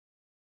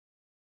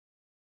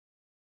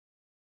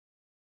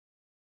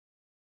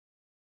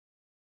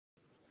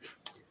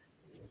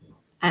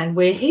And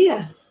we're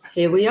here.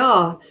 Here we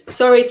are.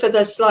 Sorry for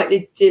the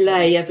slightly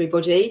delay,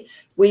 everybody.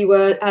 We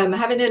were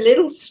having a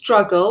little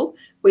struggle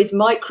with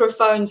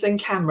microphones and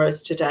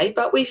cameras today,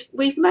 but we've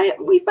made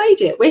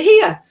it. We're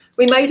here.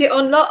 We made it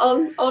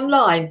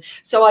online.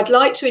 So I'd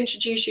like to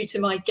introduce you to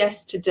my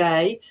guest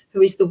today,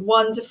 who is the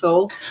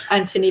wonderful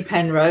Anthony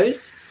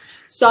Penrose,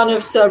 son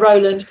of Sir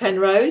Roland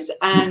Penrose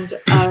and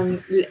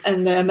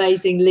the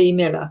amazing Lee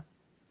Miller.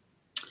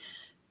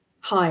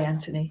 Hi,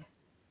 Anthony.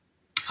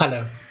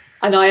 Hello.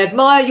 And I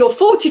admire your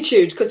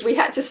fortitude, because we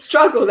had to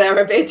struggle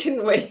there a bit,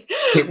 didn't we?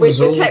 It was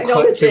all quite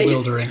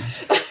bewildering.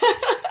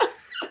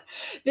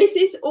 This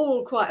is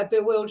all quite a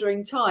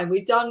bewildering time.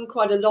 We've done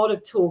quite a lot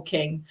of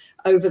talking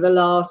over the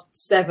last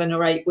 7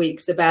 or 8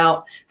 weeks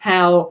about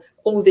how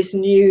all this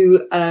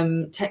new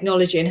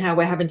technology and how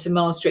we're having to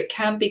master it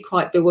can be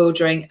quite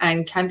bewildering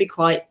and can be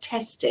quite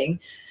testing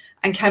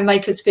and can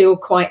make us feel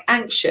quite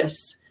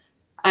anxious.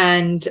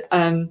 And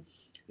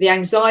the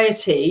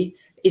anxiety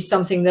is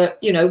something that,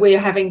 you know, we're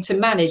having to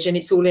manage, and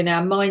it's all in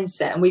our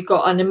mindset. And we've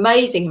got an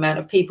amazing amount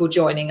of people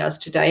joining us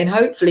today, and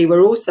hopefully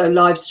we're also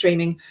live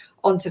streaming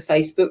onto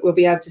Facebook. We'll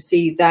be able to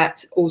see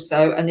that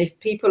also. And if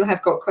people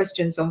have got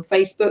questions on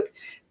Facebook,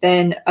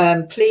 then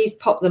please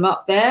pop them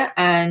up there,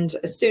 and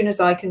as soon as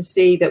I can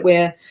see that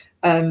we're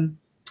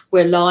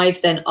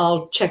live, then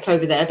I'll check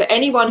over there. But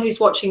anyone who's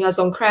watching us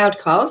on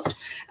Crowdcast,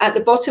 at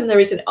the bottom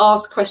there is an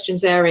Ask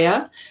Questions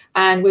area,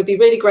 and we'd be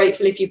really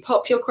grateful if you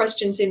pop your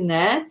questions in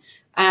there.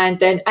 And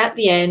then at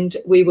the end,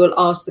 we will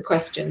ask the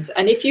questions.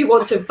 And if you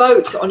want to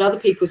vote on other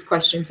people's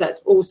questions,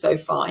 that's also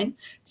fine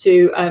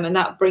too. And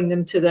that bring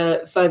them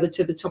further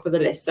to the top of the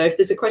list. So if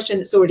there's a question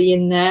that's already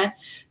in there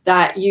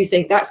that you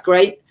think that's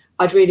great,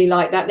 I'd really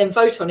like that, then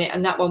vote on it.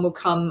 And that one will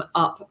come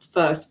up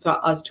first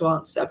for us to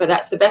answer. But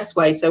that's the best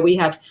way. So we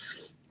have,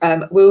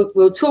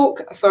 we'll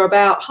talk for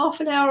about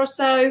half an hour or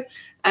so.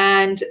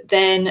 And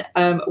then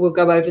we'll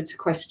go over to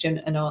question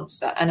and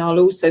answer. And I'll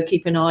also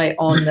keep an eye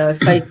on the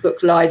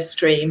Facebook live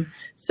stream,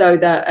 so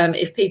that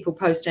if people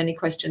post any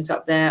questions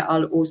up there,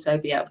 I'll also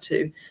be able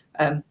to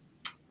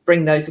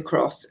bring those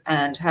across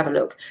and have a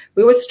look.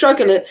 We've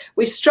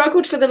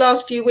struggled for the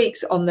last few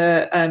weeks on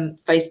the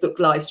Facebook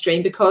live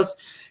stream, because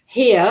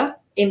here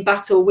in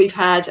Battle we've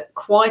had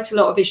quite a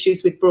lot of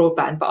issues with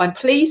broadband, but I'm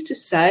pleased to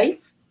say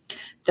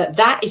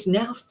that is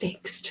now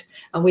fixed,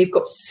 and we've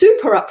got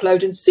super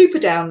upload and super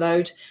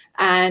download,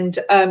 and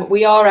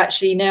we are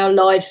actually now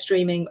live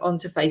streaming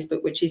onto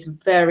Facebook, which is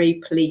very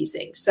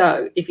pleasing.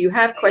 So if you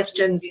have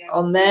questions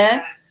on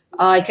there,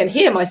 I can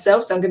hear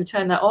myself, so I'm going to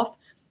turn that off.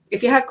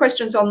 If you have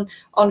questions on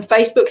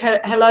Facebook,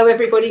 hello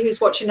everybody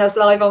who's watching us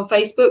live on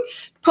Facebook,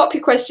 pop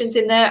your questions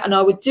in there, and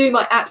I would do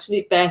my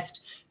absolute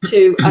best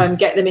to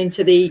get them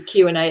into the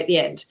Q&A at the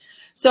end.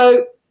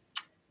 So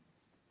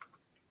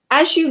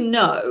as you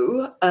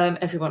know,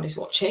 everyone who's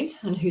watching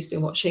and who's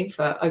been watching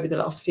for over the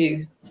last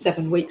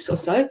 7 weeks or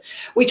so,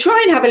 we try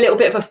and have a little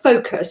bit of a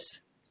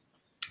focus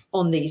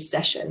on these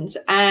sessions.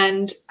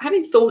 And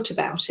having thought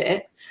about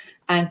it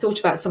and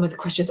thought about some of the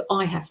questions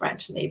I have for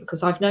Anthony,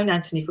 because I've known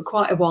Anthony for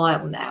quite a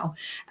while now,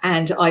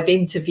 and I've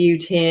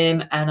interviewed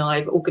him and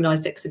I've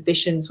organised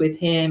exhibitions with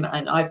him,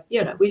 and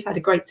we've had a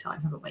great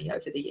time, haven't we,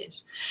 over the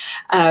years,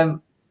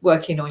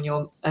 working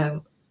on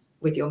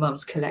with your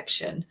mum's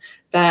collection.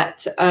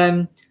 That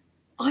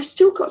I've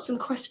still got some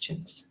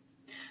questions,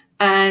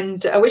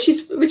 and which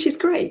is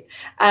great.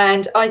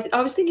 And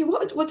I was thinking,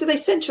 what do they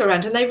centre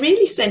around? And they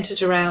really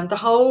centred around the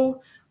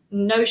whole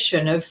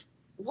notion of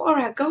what are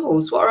our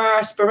goals, what are our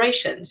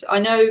aspirations. I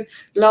know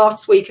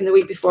last week and the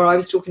week before I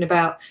was talking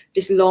about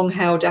this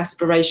long-held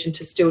aspiration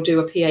to still do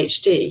a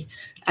PhD,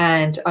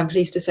 and I'm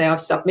pleased to say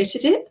I've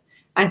submitted it.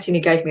 Anthony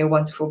gave me a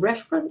wonderful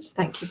reference.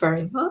 Thank you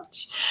very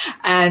much.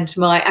 And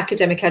my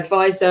academic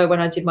advisor, when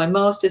I did my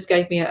master's,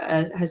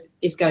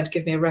 is going to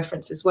give me a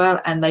reference as well.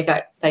 And they've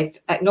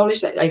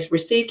acknowledged that they've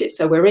received it.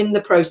 So we're in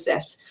the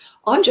process.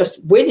 I'm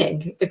just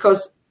winning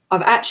because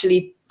I've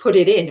actually put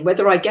it in.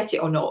 Whether I get it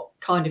or not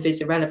kind of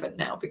is irrelevant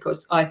now,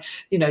 because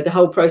the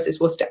whole process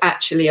was to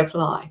actually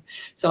apply.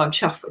 So I'm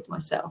chuffed with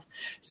myself.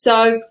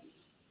 So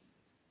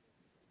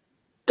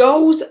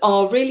goals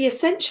are really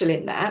essential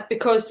in that,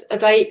 because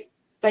they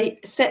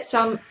set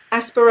some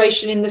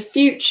aspiration in the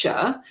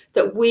future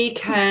that we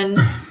can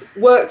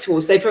work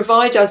towards. They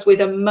provide us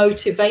with a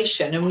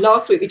motivation. And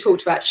last week we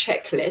talked about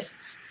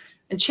checklists,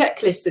 and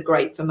checklists are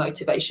great for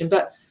motivation,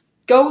 but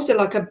goals are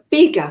like a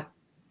bigger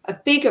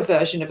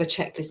version of a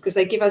checklist, because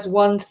they give us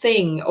one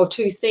thing or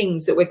two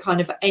things that we're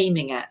kind of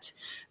aiming at.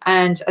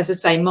 And as I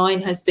say,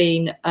 mine has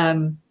been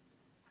the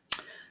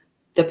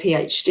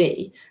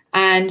PhD.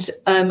 And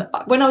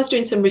when I was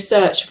doing some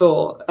research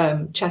for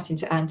chatting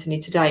to Anthony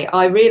today,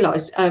 I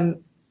realised,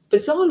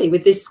 bizarrely,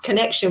 with this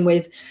connection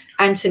with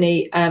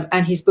Anthony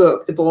and his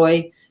book, The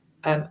Boy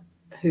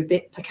Who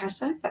Bit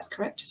Picasso, that's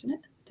correct, isn't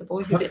it? The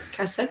Boy Who Bit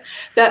Picasso,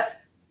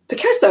 that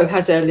Picasso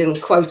has a little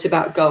quote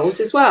about goals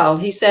as well.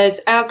 He says,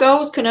 "Our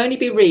goals can only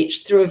be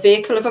reached through a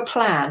vehicle of a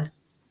plan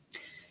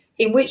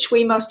in which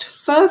we must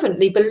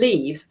fervently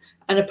believe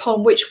and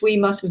upon which we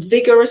must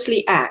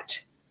vigorously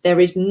act. There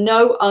is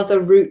no other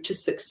route to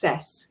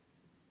success,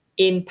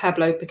 in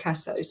Pablo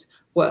Picasso's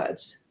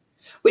words,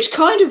 which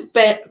kind of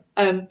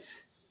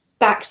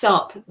backs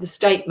up the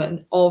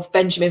statement of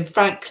Benjamin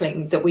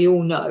Franklin that we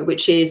all know,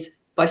 which is,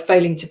 by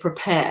failing to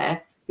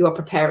prepare, you are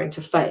preparing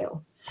to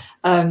fail.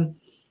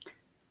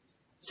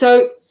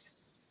 So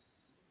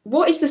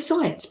what is the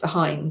science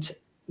behind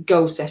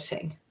goal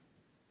setting?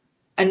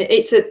 And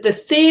it's the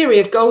theory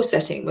of goal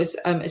setting was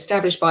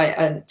established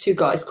by two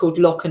guys called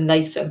Locke and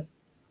Latham.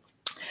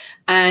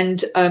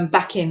 And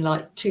back in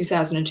like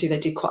 2002, they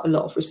did quite a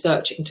lot of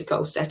research into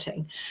goal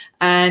setting.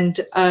 And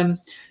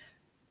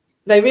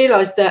they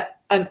realized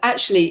that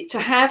actually to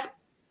have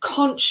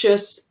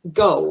conscious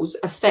goals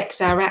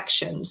affects our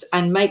actions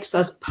and makes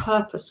us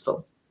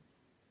purposeful.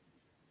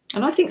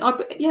 And I think, I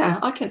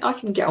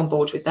can get on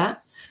board with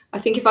that. I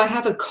think if I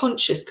have a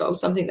conscious goal,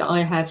 something that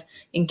I have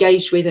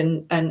engaged with,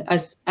 and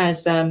as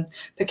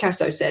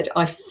Picasso said,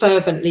 I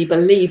fervently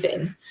believe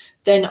in,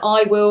 then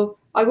I will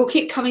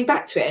keep coming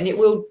back to it, and it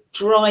will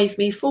drive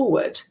me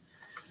forward.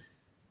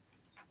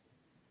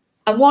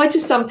 And why do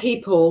some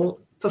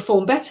people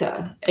perform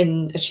better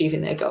in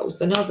achieving their goals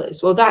than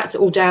others? Well, that's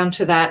all down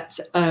to that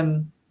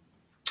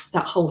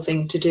whole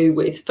thing to do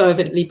with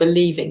fervently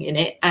believing in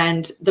it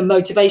and the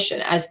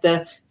motivation as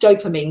the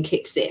dopamine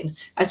kicks in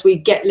as we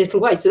get little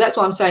ways. So that's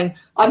why I'm saying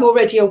I'm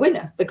already a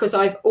winner, because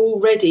I've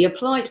already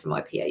applied for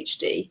my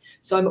PhD.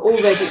 So I'm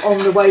already on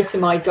the way to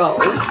my goal.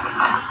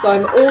 So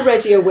I'm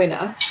already a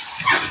winner.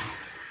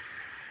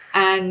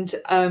 And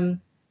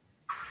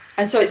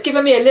so it's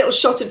given me a little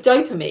shot of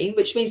dopamine,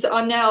 which means that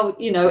I'm now,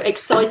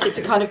 excited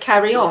to kind of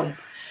carry on.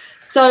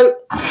 So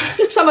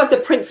just some of the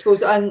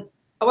principles, and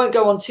I won't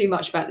go on too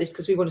much about this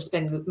because we want to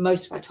spend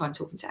most of our time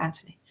talking to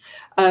Anthony.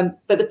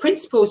 But the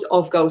principles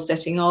of goal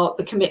setting are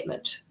the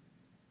commitment,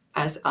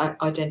 as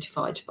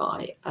identified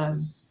by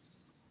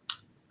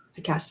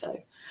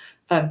Picasso.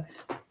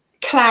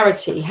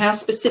 Clarity, how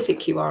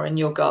specific you are in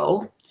your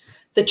goal.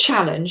 The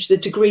challenge, the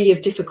degree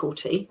of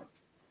difficulty.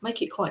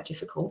 Make it quite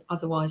difficult,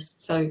 otherwise,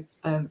 so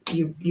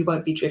you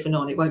won't be driven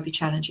on. It won't be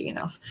challenging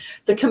enough.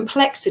 The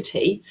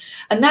complexity,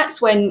 and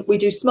that's when we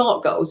do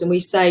SMART goals and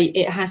we say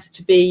it has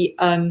to be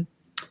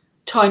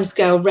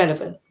timescale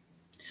relevant,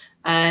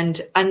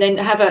 and then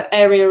have an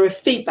area of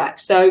feedback.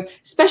 So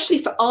especially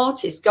for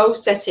artists, goal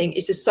setting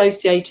is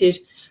associated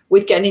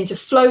with getting into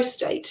flow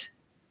state,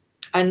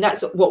 and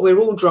that's what we're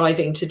all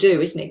driving to do,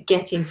 isn't it?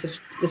 Get into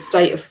the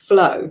state of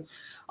flow.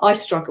 I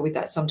struggle with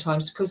that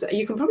sometimes because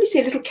you can probably see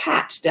a little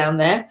cat down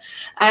there,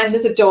 and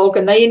there's a dog,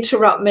 and they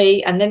interrupt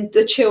me, and then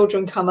the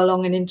children come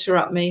along and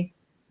interrupt me.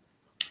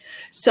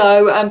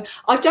 So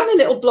I've done a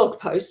little blog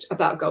post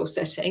about goal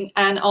setting,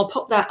 and I'll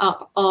pop that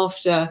up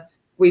after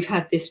we've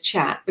had this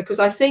chat, because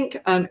I think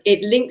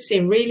it links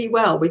in really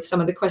well with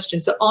some of the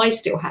questions that I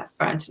still have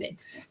for Anthony,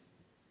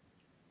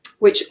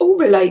 which all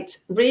relate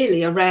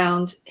really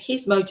around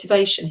his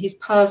motivation, his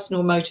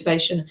personal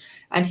motivation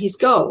and his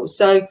goals.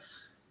 So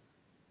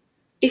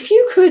if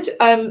you could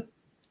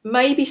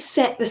maybe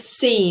set the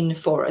scene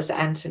for us,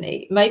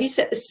 Anthony, maybe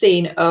set the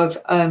scene of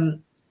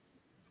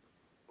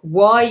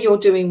why you're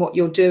doing what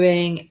you're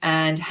doing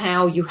and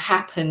how you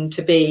happen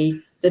to be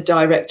the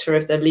director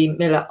of the Lee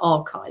Miller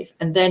Archive.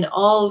 And then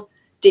I'll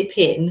dip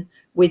in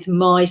with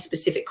my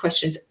specific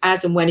questions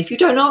as and when. If you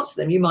don't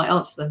answer them, you might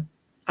answer them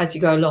as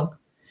you go along.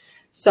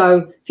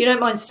 So if you don't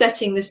mind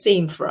setting the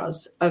scene for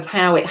us of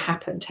how it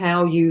happened,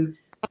 how you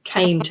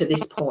came to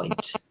this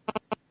point,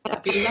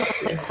 that'd be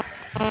lovely.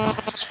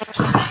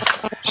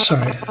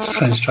 Sorry,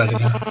 phone's tried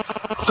again.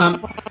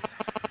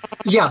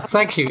 Yeah,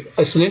 thank you.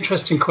 It's an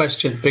interesting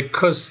question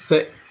because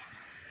there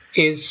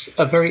is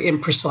a very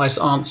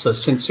imprecise answer,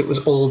 since it was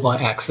all by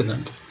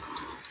accident.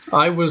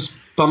 I was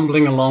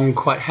bumbling along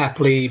quite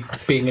happily,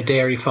 being a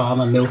dairy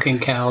farmer, milking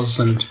cows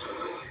and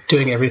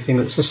doing everything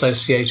that's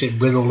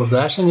associated with all of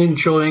that, and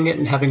enjoying it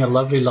and having a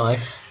lovely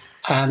life.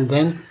 And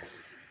then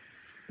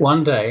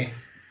one day,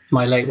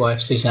 my late wife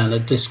Susanna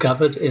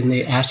discovered in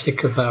the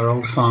attic of our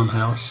old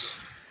farmhouse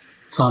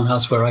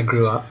where I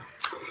grew up,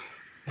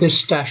 this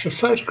stash of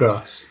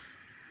photographs.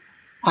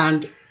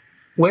 And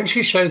when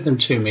she showed them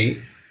to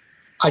me,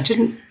 I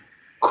didn't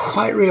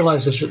quite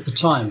realize it at the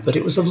time, but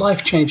it was a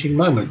life-changing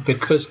moment,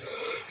 because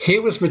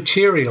here was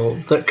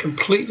material that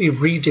completely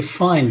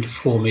redefined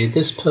for me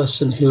this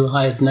person who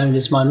I had known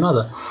as my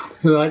mother,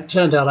 who it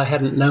turned out I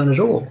hadn't known at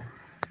all.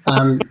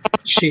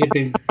 She had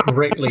been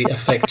greatly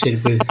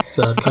affected with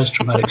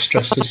post-traumatic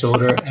stress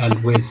disorder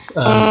and with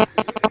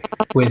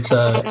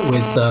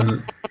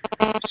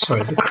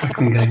sorry, the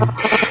crackling going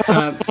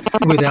on,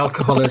 with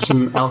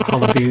alcoholism,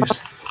 alcohol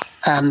abuse,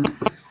 and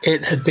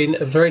it had been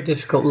a very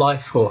difficult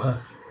life for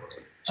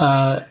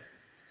her,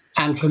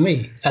 and for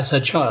me as her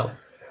child.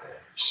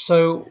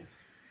 So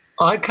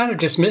I kind of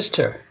dismissed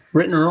her,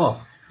 written her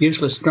off,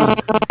 useless drunk.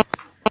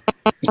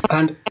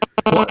 And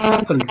what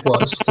happened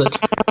was that.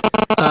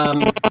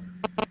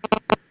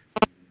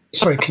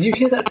 Sorry, can you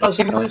hear that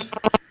buzzing noise?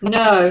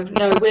 No,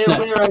 we're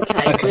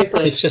okay. We're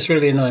good. It's just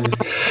really annoying.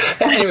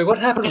 Anyway, what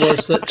happened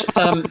was that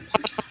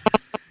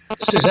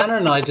Susanna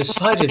and I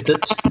decided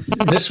that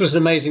this was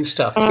amazing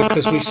stuff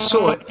because we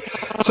saw it.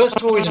 First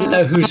of all, we didn't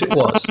know whose it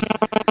was.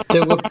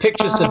 There were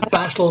pictures of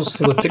battles,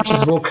 there were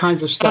pictures of all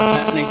kinds of stuff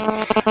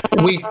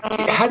happening. We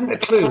hadn't a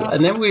clue,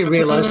 and then we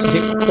realized that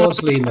it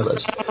was Lee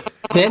Miller's.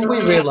 Then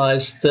we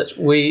realized that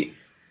we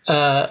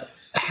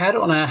had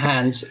on our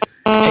hands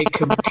a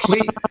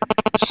complete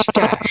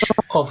stash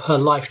of her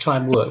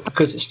lifetime work,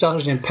 because it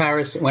started in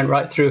Paris, it went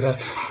right through her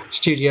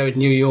studio in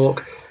New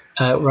York,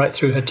 right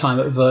through her time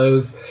at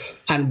Vogue,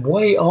 and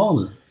way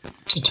on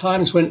to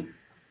times when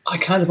I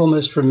kind of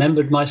almost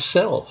remembered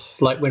myself,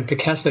 like when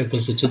Picasso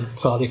visited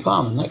Farley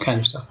Farm and that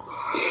kind of stuff.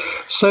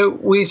 So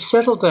we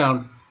settled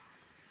down,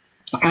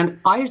 and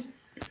I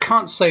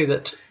can't say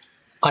that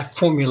I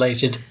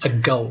formulated a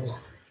goal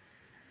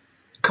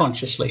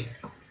consciously,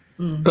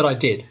 but I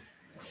did,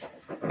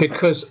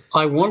 because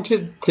I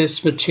wanted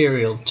this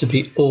material to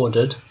be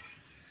ordered.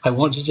 I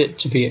wanted it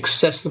to be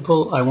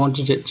accessible. I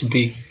wanted it to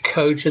be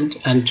cogent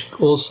and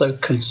also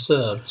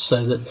conserved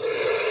so that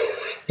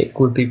it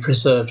would be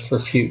preserved for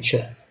the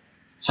future.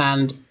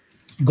 And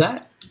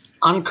that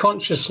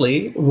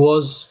unconsciously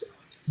was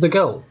the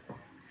goal.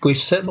 We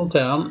settled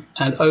down,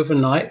 and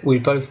overnight we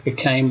both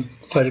became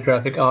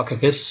photographic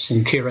archivists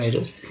and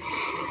curators.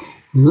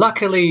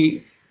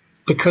 Luckily,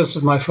 because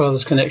of my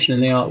father's connection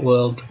in the art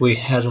world, we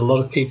had a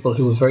lot of people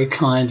who were very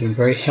kind and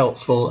very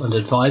helpful and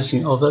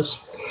advising of us.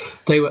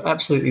 They were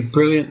absolutely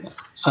brilliant.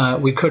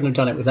 We couldn't have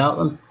done it without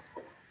them.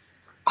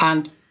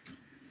 And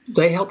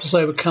they helped us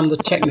overcome the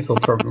technical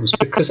problems,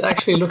 because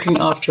actually looking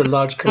after a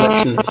large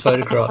collection of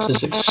photographs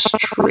is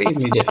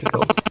extremely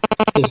difficult.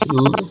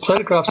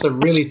 Photographs are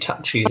really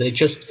touchy. They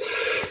just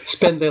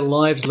spend their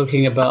lives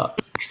looking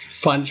about,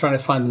 trying to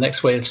find the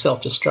next way of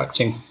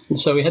self-destructing. And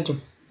so we had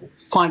to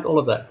find all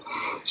of that.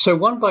 So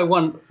one by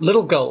one,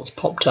 little goals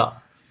popped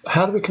up.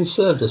 How do we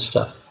conserve this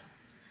stuff?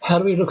 How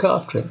do we look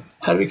after it?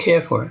 How do we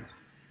care for it?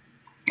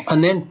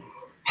 And then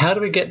how do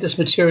we get this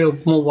material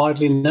more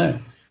widely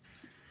known?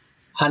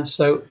 And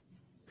so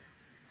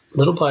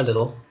little by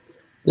little,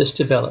 this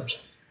developed.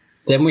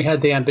 Then we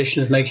had the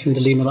ambition of making the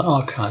Lee Miller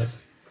Archive.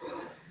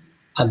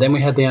 And then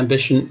we had the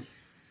ambition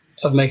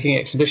of making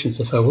exhibitions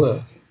of her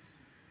work.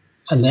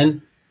 And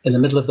then in the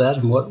middle of that,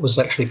 and what was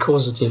actually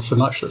causative for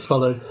much that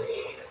followed,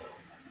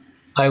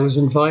 I was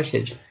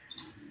invited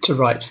to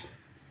write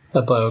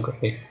a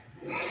biography.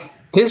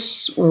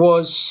 This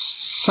was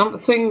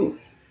something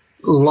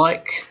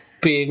like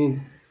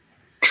being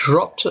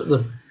dropped at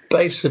the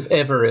base of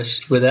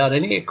Everest without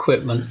any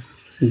equipment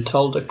and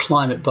told to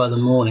climb it by the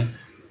morning,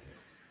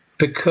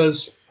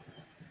 because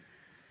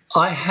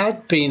I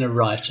had been a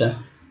writer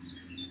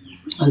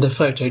and a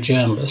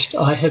photojournalist.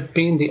 I had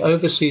been the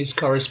overseas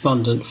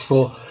correspondent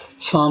for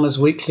Farmers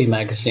Weekly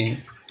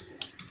magazine.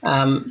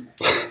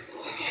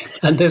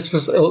 And this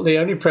was the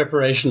only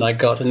preparation I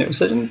got, and it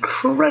was an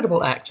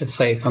incredible act of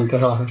faith on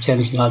behalf of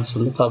Thames and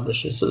Hudson, the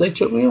publishers, that they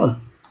took me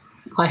on.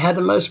 I had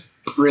a most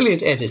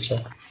brilliant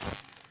editor,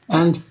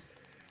 and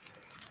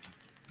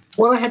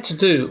what I had to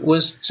do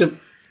was to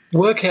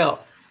work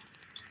out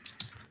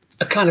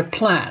a kind of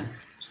plan.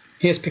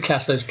 Here's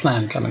Picasso's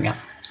plan coming up.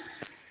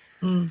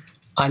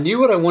 I knew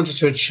what I wanted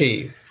to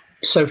achieve.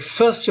 So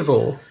first of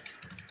all,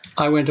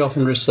 I went off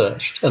and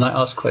researched, and I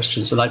asked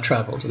questions, and I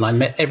traveled, and I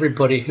met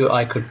everybody who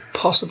I could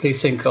possibly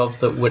think of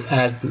that would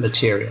add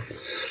material.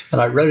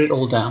 And I wrote it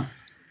all down,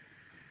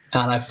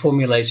 and I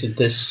formulated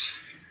this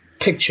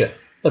picture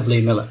of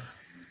Lee Miller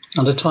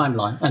and a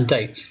timeline and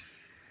dates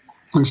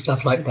and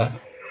stuff like that.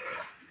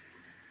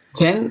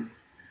 Then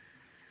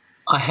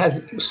I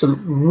had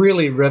some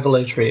really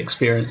revelatory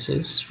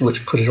experiences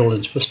which put it all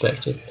into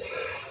perspective.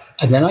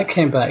 And then I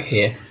came back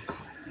here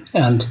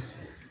and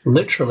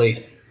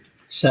literally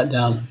sat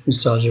down and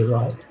started to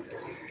write.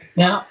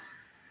 Now,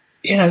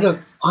 look,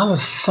 I'm a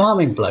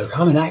farming bloke.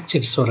 I'm an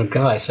active sort of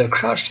guy. So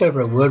crouched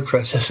over a word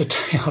processor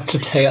day after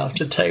day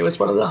after day was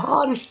one of the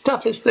hardest,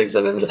 toughest things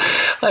I've ever done.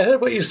 I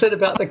heard what you said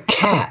about the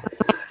cat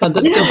and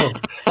the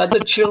dog and the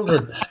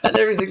children and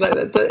everything like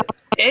that. The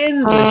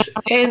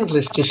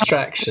endless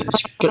distractions.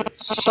 But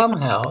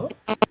somehow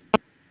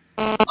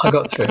I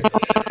got through.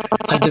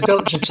 I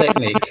developed a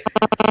technique.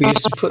 We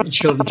used to put the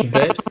children to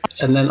bed,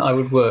 and then I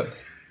would work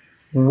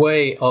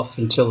way off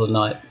until the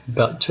night,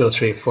 about 2 or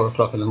 3 or 4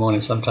 o'clock in the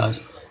morning sometimes.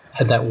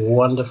 Had that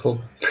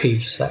wonderful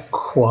peace, that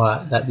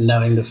quiet, that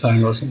knowing the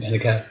phone wasn't going to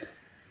go.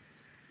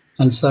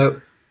 And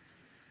so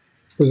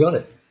we got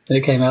it.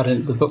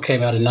 And the book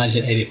came out in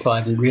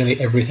 1985, and really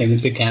everything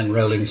began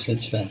rolling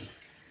since then.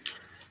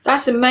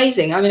 That's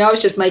amazing. I mean, I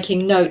was just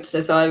making notes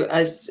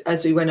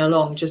as we went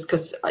along, just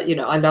because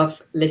I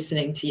love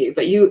listening to you.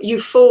 But you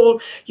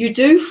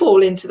do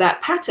fall into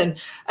that pattern,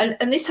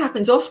 and this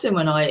happens often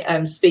when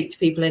I speak to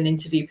people and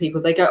interview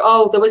people. They go,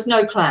 "Oh, there was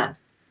no plan,"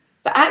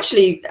 but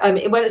actually,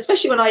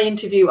 especially when I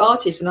interview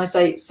artists and I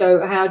say,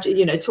 "So how do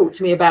you talk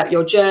to me about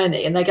your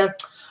journey?" and they go,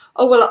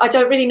 "Oh, well, I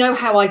don't really know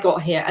how I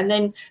got here." And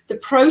then the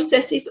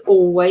process is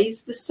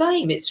always the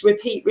same. It's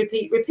repeat,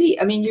 repeat,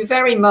 repeat. I mean, you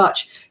very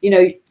much,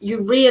 you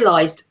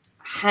realized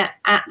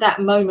at that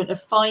moment of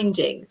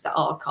finding the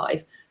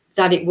archive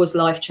that it was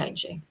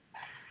life-changing.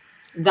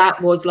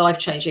 that was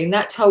life-changing.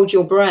 That told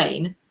your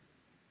brain,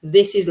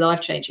 this is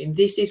life-changing.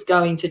 This is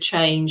going to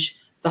change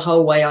the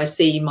whole way I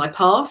see my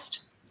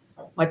past,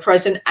 my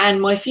present, and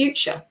my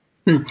future.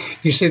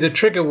 You see, the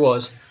trigger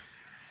was,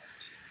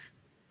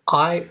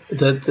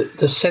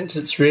 the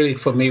sentence really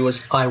for me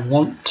was, I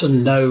want to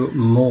know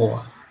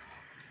more.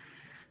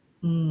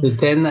 But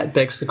then that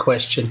begs the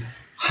question,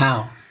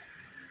 how?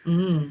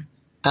 And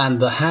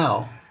the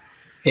how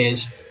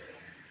is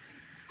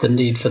the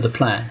need for the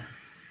plan.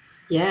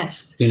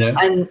 Yes. You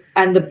know?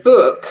 And the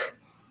book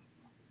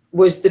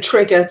was the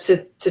trigger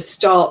to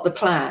start the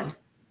plan.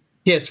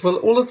 Yes, well,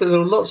 there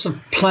were lots of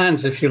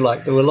plans, if you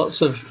like. There were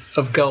lots of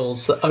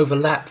goals that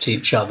overlapped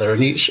each other,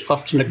 and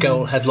often a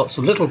goal had lots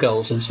of little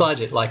goals inside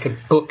it, like a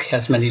book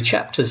has many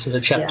chapters, and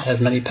a chapter has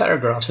many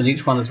paragraphs, and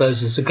each one of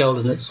those is a goal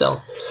in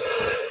itself.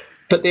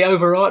 But the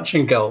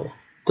overarching goal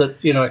that,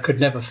 you know, I could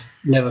never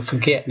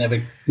forget,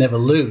 never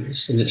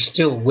lose, and it's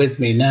still with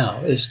me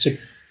now, is to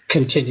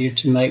continue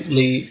to make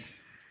Lee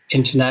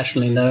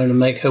internationally known and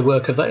make her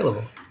work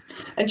available.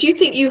 And do you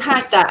think you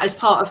had that as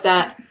part of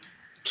that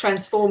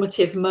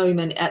transformative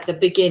moment at the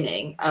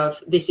beginning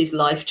of this is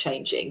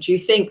life-changing? Do you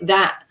think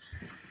that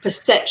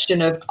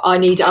perception of I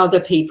need other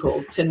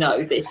people to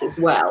know this as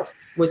well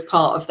was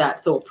part of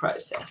that thought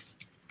process?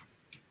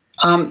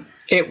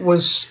 It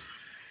was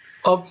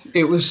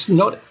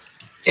not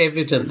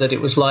evident that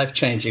it was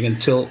life-changing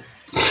until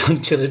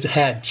it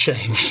had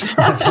changed.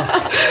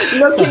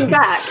 Looking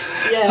back,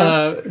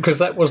 because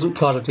that wasn't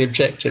part of the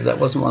objective, that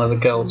wasn't one of the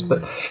goals.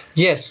 But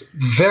yes,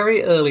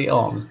 very early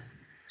on,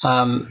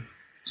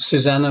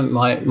 Susanna,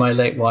 my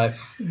late wife,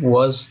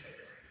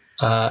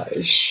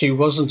 she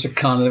wasn't a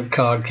kind of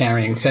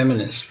card-carrying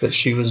feminist, but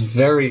she was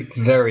very,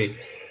 very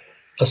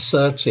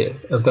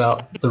assertive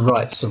about the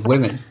rights of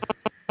women.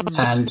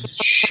 And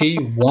she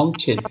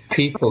wanted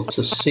people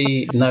to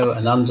see, know,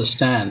 and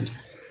understand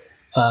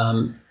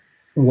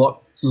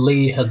what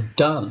Lee had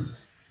done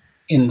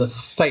in the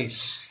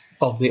face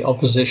of the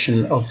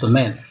opposition of the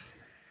men,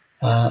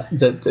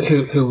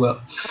 who were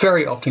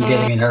very often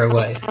getting in her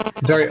way,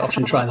 very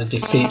often trying to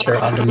defeat her,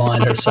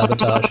 undermine her,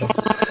 sabotage her.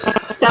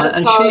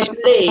 Sabotage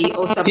Lee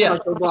or sabotage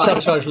her wife?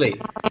 Sabotage Lee.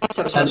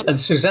 And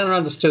Susanna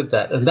understood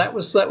that, and that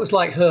was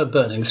like her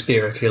burning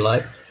spear, if you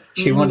like.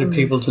 She wanted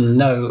people to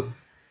know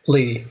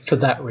Lee for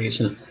that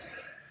reason.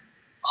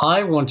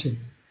 I wanted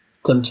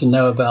them to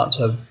know about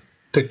her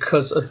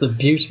because of the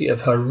beauty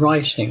of her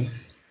writing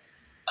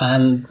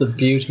and the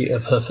beauty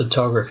of her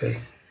photography.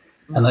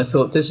 And I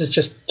thought, this is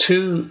just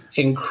too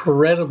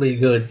incredibly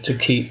good to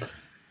keep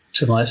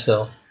to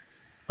myself.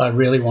 I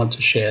really want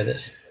to share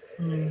this.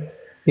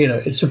 You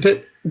know, it's a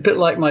bit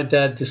like my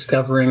dad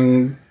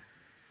discovering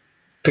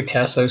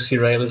Picasso,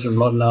 surrealism,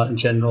 modern art in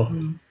general.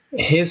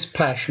 His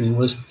passion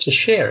was to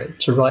share it,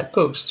 to write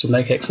books, to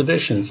make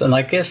exhibitions. And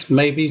I guess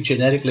maybe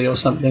genetically or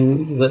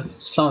something, that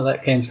some of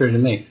that came through to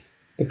me,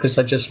 because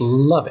I just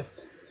love it.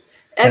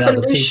 And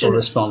other people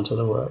respond to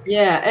the work.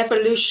 Yeah,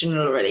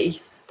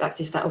 evolutionarily.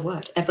 Is that a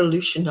word?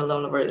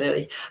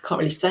 Evolutionarily. Can't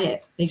really say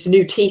it. Needs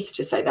new teeth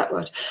to say that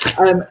word.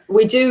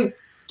 We do,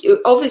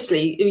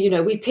 obviously, you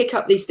know, we pick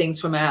up these things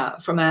from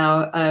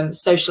our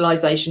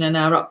socialization and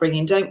our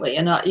upbringing, don't we?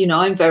 And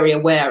I'm very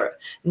aware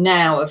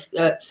now of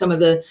some of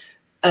the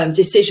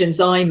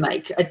decisions I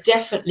make are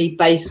definitely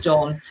based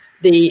on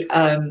the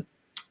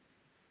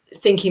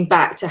thinking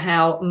back to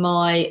how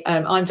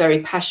I'm very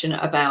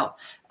passionate about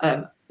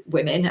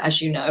women,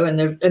 as you know, and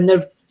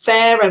the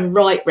fair and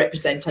right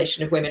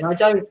representation of women.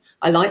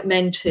 I like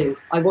men too.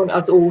 I want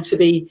us all to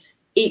be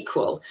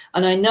equal.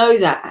 And I know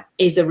that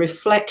is a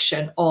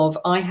reflection of,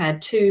 I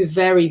had two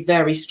very,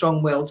 very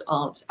strong-willed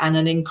aunts and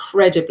an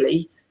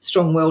incredibly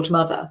strong-willed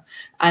mother,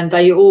 and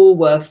they all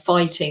were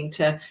fighting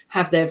to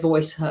have their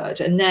voice heard.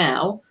 And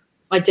now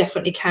I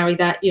definitely carry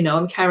that, you know,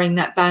 I'm carrying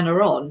that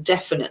banner on,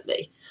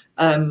 definitely.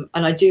 And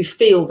I do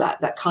feel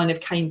that kind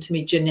of came to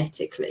me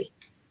genetically.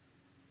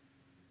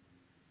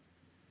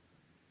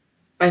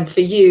 And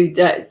for you,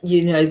 that,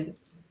 you know,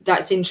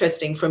 that's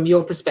interesting from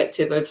your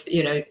perspective of,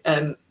 you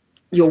know,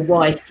 your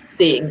wife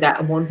seeing that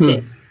and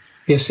wanting.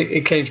 Yes,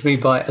 it came to me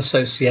by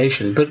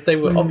association, but they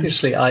were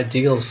obviously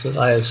ideals that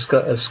I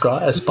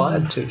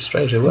aspired to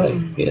straight away.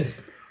 Yes.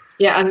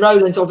 Yeah, and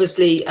Roland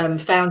obviously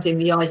founding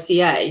the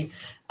ICA.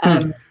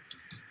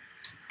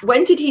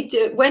 When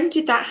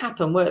did that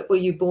happen? Were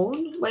you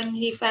born when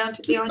he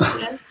founded the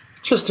ICA?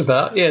 Just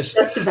about, yes.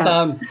 Just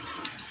about.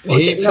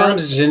 He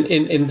founded it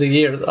in the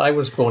year that I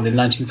was born, in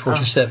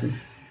 1947,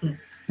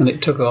 and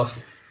it took off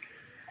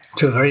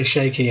to a very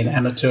shaky and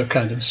amateur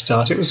kind of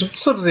start. It was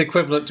sort of the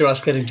equivalent to us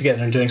getting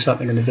together and doing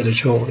something in the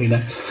village hall, you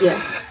know. Yeah.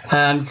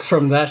 And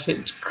from that,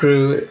 it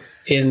grew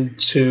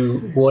into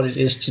what it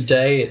is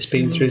today. It's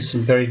been through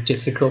some very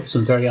difficult,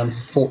 some very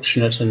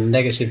unfortunate and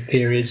negative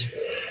periods.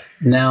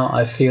 Now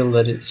I feel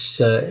that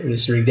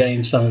it's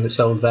regained some of its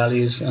old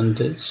values,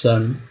 and it's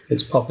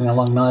popping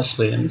along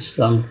nicely, and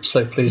I'm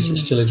so pleased it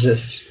still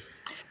exists.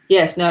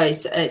 Yes, no,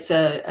 it's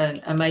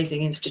an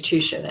amazing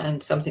institution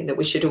and something that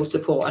we should all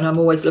support. And I'm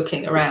always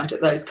looking around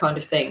at those kind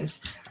of things,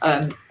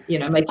 you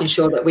know, making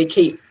sure that we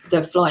keep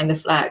they're flying the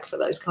flag for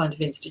those kind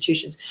of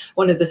institutions.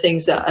 One of the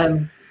things that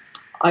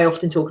I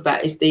often talk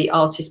about is the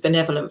Artist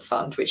Benevolent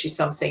Fund, which is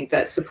something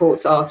that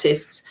supports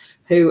artists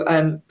who,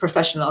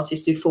 professional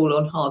artists who fall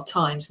on hard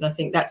times. And I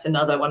think that's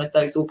another one of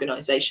those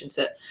organisations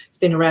that it's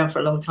been around for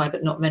a long time,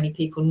 but not many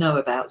people know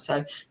about.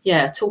 So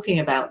yeah, talking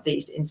about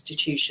these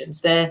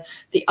institutions, they're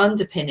the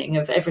underpinning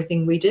of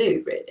everything we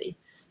do, really.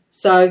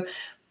 So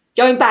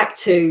going back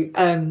to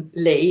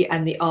Lee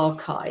and the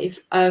archive,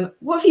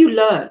 what have you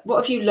learned?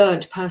 What have you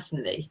learned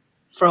personally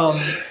from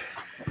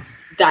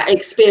that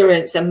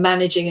experience and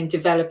managing and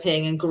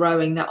developing and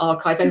growing the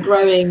archive and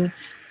growing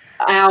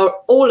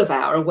all of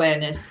our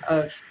awareness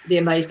of the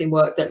amazing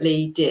work that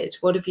Lee did?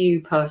 What have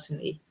you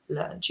personally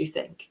learned, do you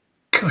think?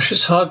 Gosh,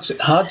 it's hard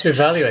to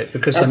evaluate,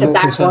 because I'm more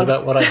concerned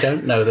about what I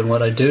don't know than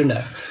what I do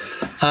know.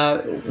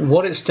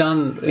 What it's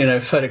done,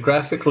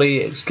 photographically,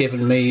 it's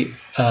given me,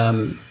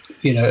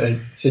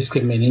 it's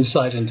given me an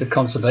insight into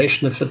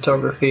conservation of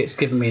photography. It's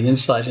given me an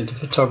insight into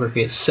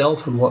photography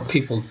itself and what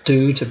people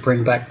do to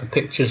bring back the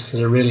pictures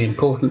that are really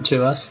important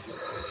to us.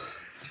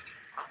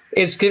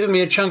 It's given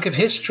me a chunk of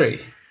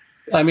history.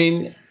 I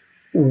mean,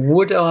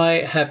 would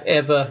I have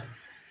ever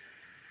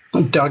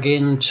dug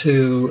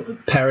into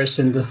Paris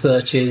in the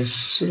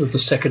 30s, the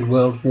Second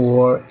World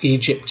War,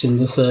 Egypt in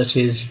the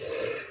 30s?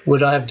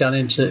 Would I have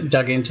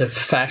dug into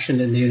fashion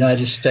in the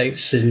United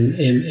States in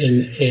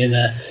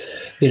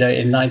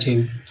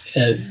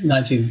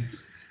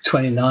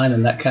 1929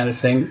 and that kind of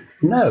thing?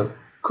 No,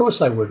 of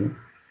course I wouldn't.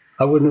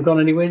 I wouldn't have gone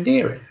anywhere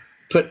near it.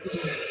 But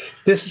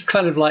this has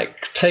kind of like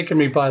taken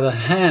me by the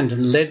hand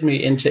and led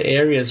me into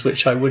areas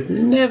which I would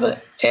never,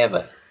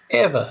 ever,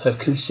 ever have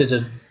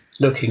considered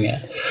looking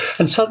at.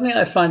 And suddenly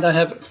I find I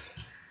have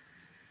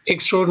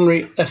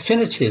extraordinary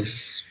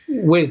affinities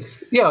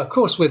with, of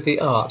course, with the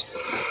art.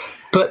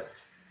 But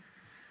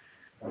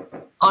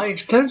I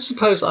don't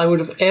suppose I would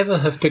have ever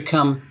have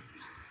become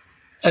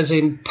as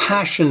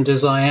impassioned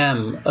as I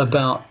am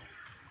about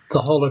the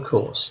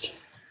Holocaust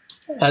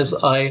as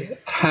I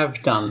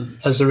have done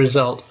as a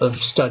result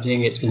of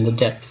studying it in the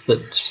depth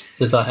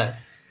that I have.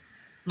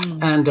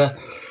 And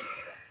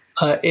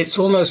it's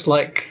almost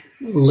like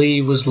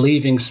Lee was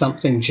leaving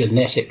something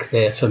genetic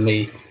there for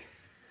me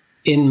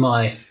in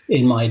my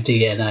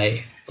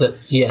DNA, that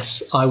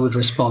yes, I would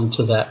respond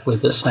to that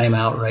with the same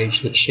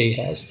outrage that she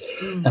has.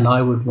 And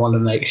I would want to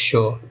make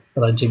sure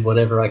that I did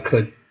whatever I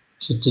could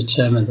to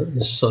determine that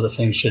this sort of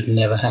thing should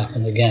never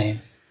happen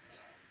again.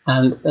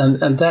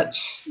 And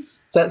that's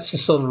the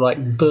sort of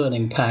like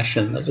burning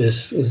passion that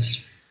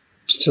is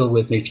still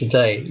with me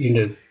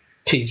today.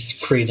 Peace,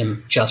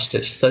 freedom,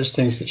 justice, those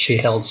things that she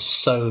held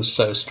so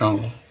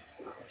strongly.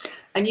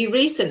 And you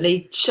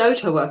recently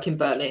showed her work in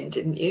Berlin,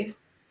 didn't you?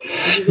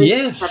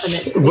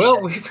 Yes.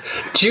 Well,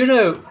 do you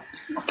know,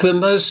 the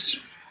most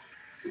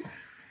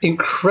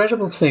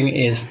incredible thing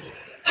is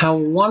how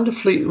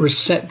wonderfully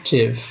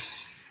receptive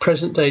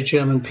present-day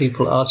German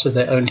people are to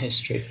their own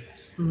history.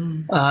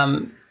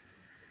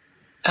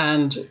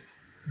 And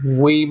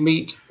we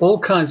meet all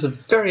kinds of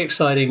very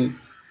exciting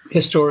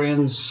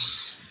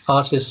historians,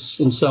 artists,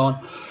 and so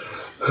on,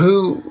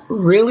 who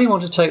really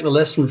want to take the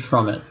lesson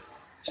from it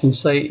and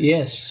say,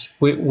 yes,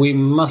 we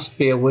must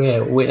be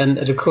aware. And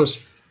of course,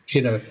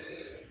 the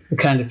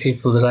kind of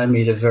people that I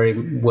meet are very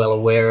well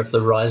aware of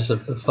the rise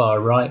of the far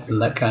right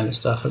and that kind of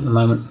stuff at the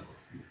moment.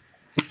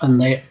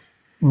 And they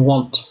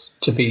want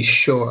to be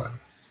sure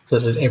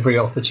that at every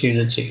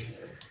opportunity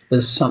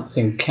there's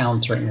something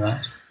countering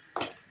that,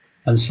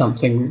 and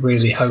something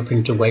really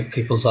hoping to wake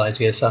people's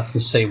ideas up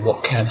and see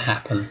what can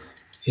happen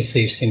if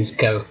these things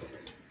go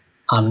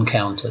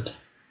uncountered,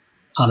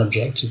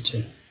 unobjected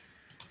to.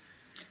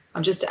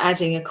 I'm just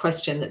adding a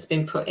question that's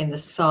been put in the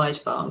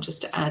sidebar. I'm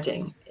just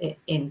adding it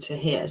into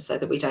here so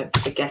that we don't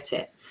forget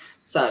it.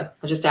 So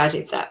I just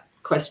added that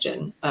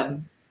question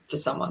for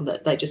someone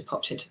that they just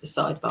popped into the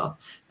sidebar.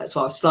 That's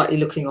why I was slightly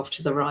looking off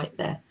to the right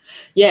there.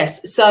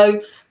 Yes.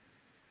 So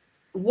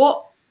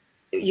what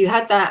you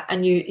had that,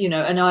 and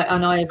and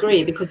I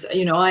agree, because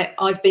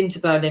I've been to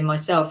Berlin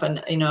myself,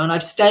 and and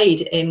I've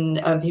stayed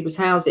in people's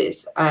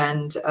houses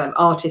and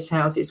artists'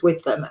 houses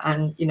with them,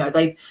 and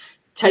they've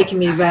taken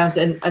me around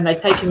and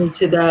they've taken me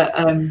to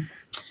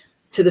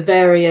the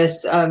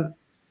various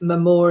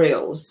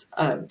memorials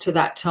to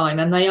that time,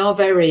 and they are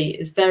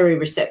very, very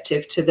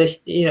receptive to the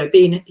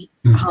being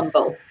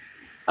humble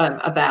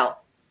about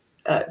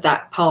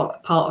that part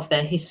of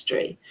their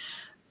history.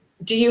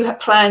 Do you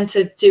plan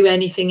to do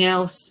anything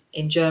else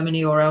in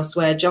Germany or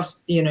elsewhere,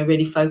 just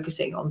really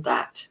focusing on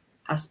that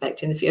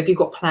aspect in the future? Have you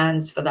got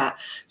plans for that?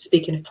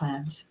 Speaking of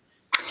plans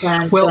for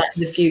that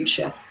in the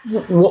future.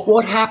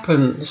 What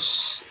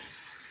happens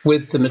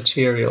with the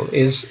material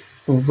is,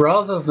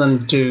 rather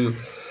than do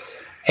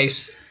a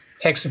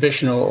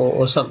exhibition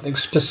or something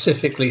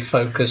specifically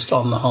focused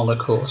on the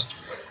Holocaust,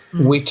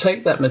 we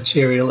take that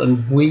material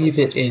and weave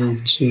it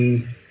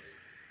into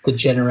the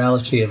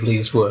generality of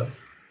Lee's work.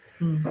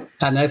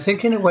 And I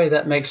think in a way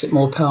that makes it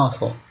more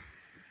powerful.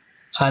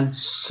 And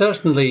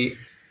certainly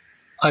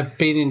I've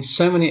been in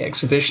so many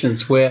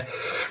exhibitions where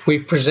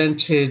we've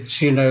presented,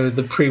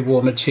 the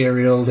pre-war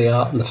material, the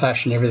art and the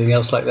fashion, everything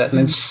else like that, and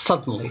then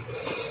suddenly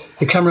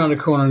you come around a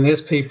corner and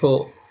there's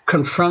people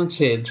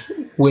confronted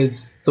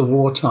with the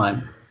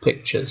wartime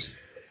pictures.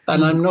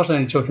 And I'm not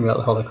only talking about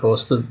the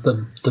Holocaust,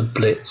 the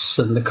Blitz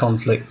and the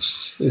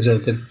conflicts,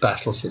 the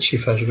battles that she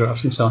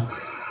photographed and so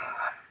on.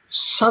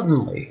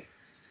 Suddenly,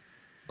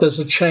 there's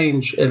a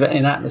change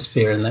in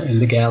atmosphere in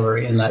the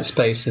gallery, in that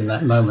space, in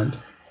that moment.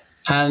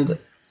 And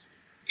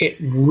it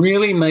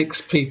really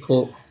makes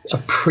people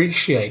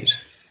appreciate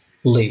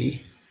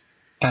Lee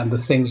and the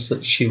things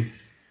that she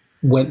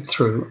went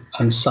through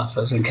and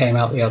suffered and came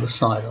out the other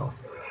side of.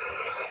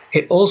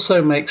 It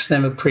also makes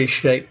them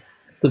appreciate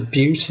the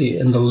beauty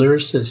and the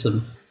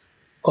lyricism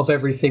of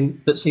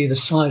everything that's either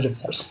side of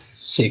that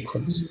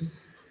sequence. Mm-hmm.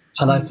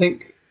 And I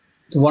think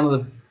one of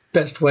the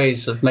best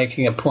ways of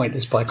making a point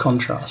is by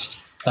contrast.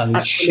 And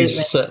Absolutely.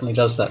 She certainly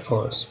does that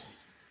for us.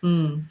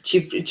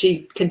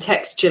 She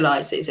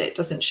contextualizes it,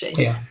 doesn't she?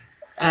 Yeah.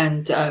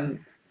 And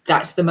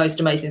that's the most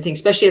amazing thing,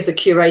 especially as a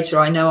curator.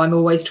 I know I'm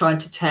always trying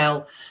to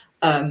tell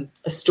a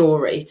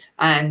story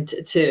and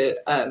to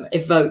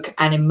evoke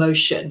an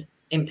emotion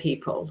in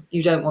people.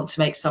 You don't want to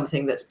make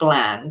something that's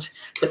bland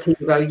that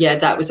people go, yeah,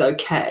 that was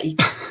okay.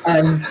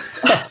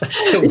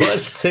 That's the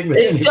worst thing.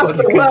 It's just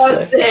the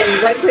worst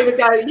thing. When people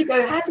go, you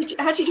go, how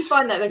did you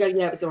find that? They go,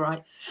 yeah, it was all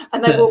right.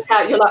 And they walk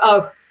out. You're like,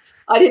 oh,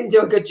 I didn't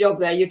do a good job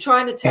there. You're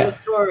trying to tell a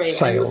story,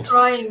 and you're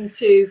trying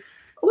to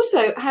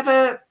also have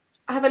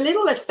a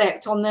little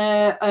effect on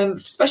their,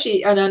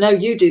 especially, and I know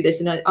you do this,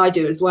 and I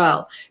do as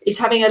well, is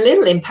having a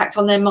little impact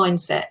on their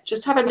mindset.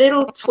 Just have a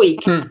little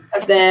tweak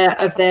of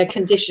their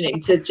conditioning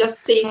to just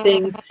see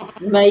things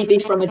maybe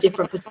from a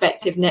different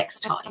perspective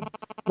next time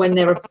when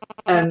they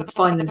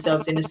find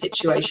themselves in a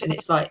situation.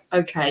 It's like,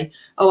 okay,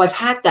 I've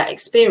had that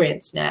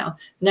experience now.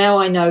 Now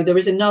I know there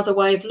is another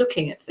way of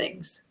looking at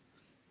things.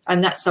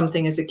 And that's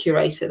something as a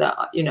curator that,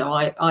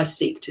 I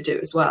seek to do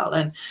as well.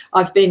 And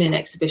I've been in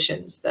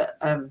exhibitions that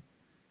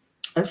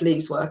of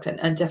Lee's work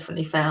and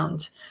definitely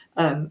found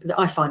that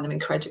I find them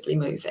incredibly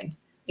moving,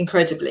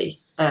 incredibly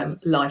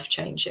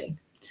life-changing.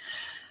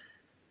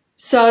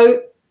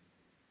 So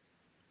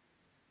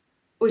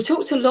we've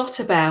talked a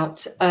lot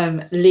about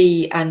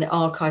Lee and the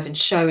archive and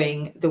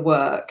showing the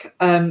work.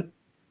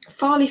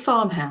 Farleigh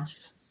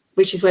Farmhouse,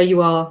 which is where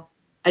you are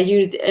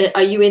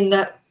you in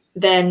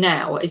there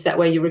now? Is that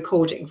where you're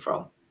recording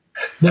from?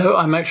 No,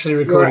 I'm actually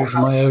recording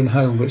from my own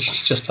home, which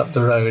is just up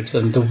the road,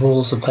 and the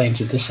walls are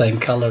painted the same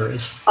colour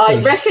as. I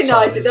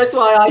recognise it. That's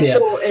why I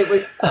thought it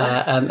was.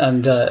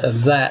 And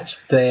that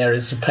there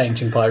is a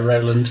painting by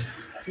Roland.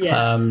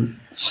 Yes.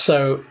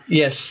 So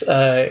yes,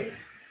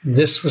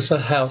 this was a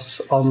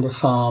house on the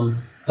farm,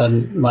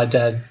 and my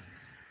dad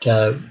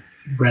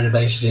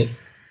renovated it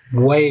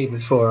way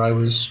before I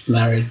was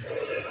married,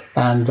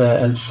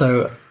 and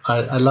so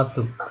I love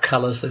the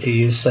colours that he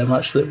used so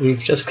much that we've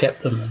just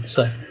kept them, and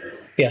so.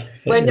 Yeah,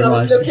 when I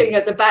was looking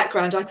at the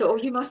background, I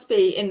thought, you must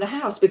be in the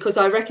house, because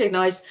I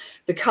recognise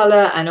the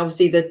colour and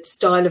obviously the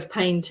style of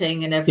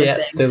painting and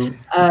everything.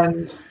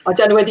 I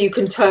don't know whether you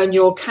can turn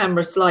your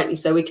camera slightly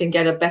so we can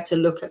get a better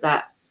look at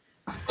that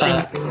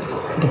painting.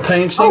 The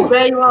painting? Oh,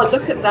 there you are.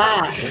 Look at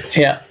that.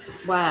 Yeah.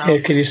 Wow.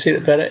 Yeah, can you see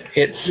it better?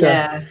 It's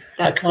that's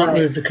I can't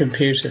move the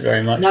computer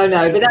very much. No,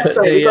 but that's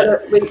great.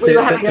 We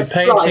were having a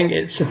painting. slice.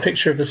 It's a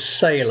picture of a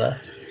sailor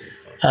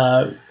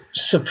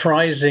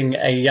surprising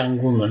a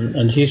young woman,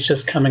 and he's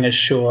just coming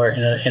ashore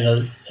in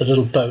a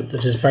little boat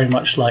that is very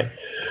much like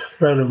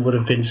Roland would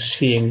have been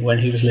seeing when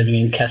he was living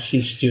in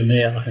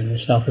Cassis-sur-Mer in the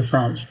south of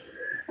France.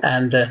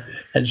 And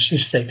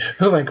she's saying,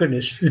 "Oh my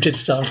goodness, you did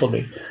startle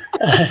me."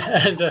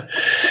 And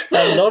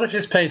a lot of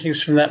his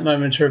paintings from that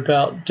moment are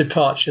about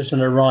departures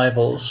and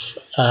arrivals.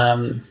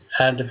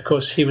 And of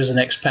course, he was an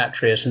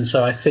expatriate, and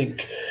so I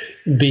think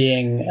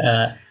being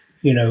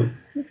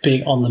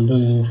on the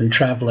move and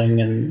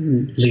traveling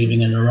and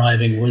leaving and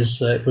arriving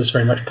was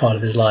very much part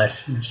of his life.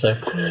 And so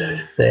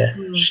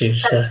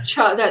she's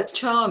that's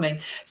charming.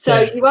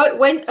 So you at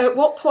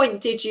what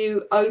point did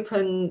you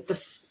open the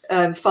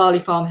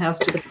Farleigh Farmhouse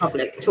to the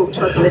public? Talk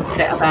to us a little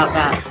bit about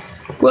that.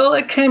 Well,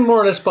 it came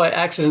more or less by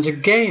accident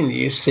again,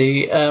 you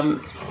see.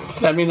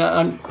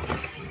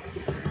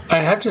 I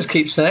have to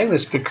keep saying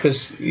this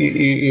because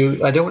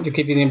I don't want to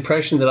give you the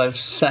impression that I've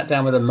sat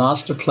down with a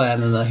master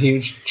plan and a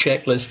huge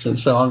checklist and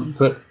so on.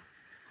 But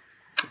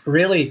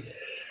really,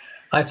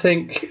 I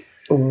think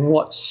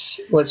what's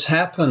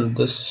happened,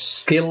 the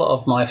skill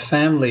of my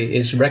family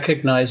is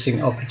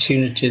recognizing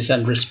opportunities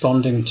and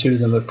responding to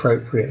them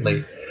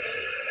appropriately.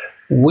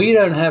 We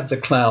don't have the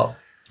clout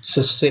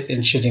to sit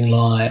in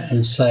Chidding-Lai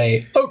and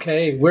say,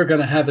 okay, we're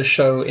going to have a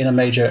show in a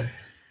major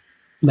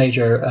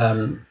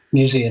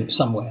museum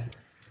somewhere.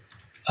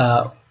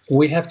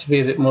 We have to be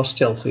a bit more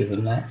stealthy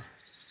than that.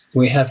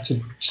 We have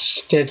to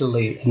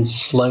steadily and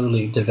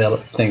slowly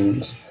develop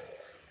things,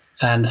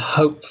 and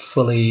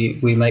hopefully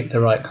we make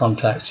the right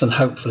contacts, and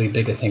hopefully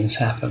bigger things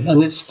happen.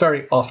 And it's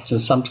very often,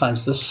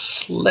 sometimes the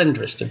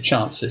slenderest of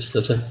chances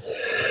that have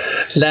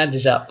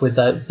landed up with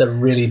the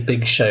really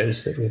big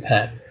shows that we've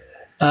had.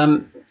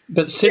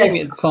 But sitting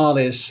Yes. in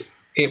Farley's,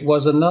 it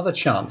was another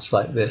chance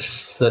like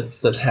this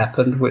that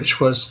happened, which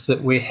was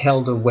that we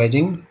held a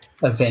wedding,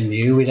 a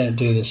venue. We don't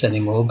do this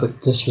anymore,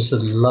 but this was a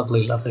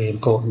lovely, lovely,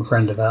 important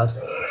friend of ours.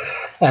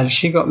 And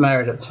she got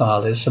married at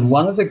Farley's, and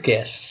one of the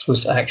guests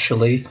was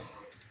actually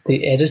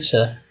the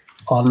editor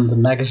on the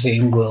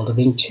magazine World of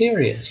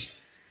Interiors.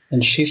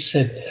 And she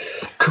said,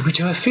 could we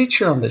do a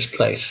feature on this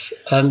place?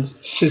 And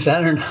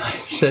Susanna and I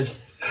said,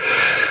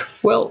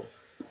 well,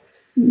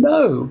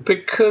 no,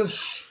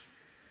 because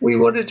we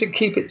wanted to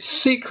keep it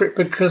secret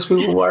because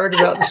we were worried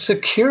about the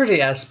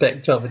security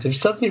aspect of it. If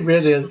suddenly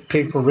really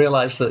people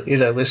realize that,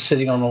 we're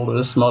sitting on all of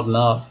this modern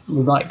art,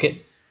 we might get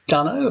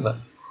done over.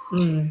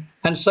 Mm.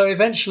 And so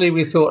eventually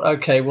we thought,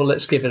 okay, well,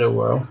 let's give it a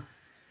whirl.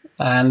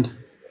 And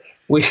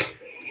they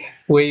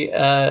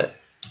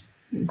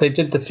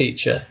did the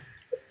feature,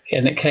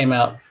 and it came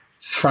out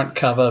front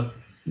cover,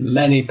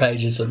 many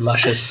pages of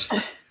luscious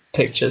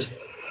pictures.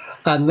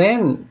 And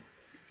then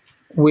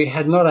we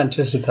had not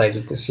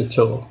anticipated this at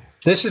all.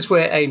 This is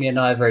where Amy and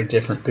I are very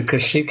different,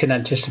 because she can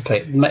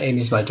anticipate.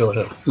 Amy's my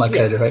daughter, my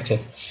co-director.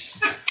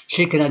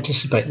 She can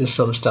anticipate this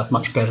sort of stuff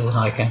much better than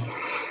I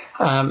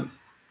can.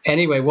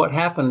 Anyway, what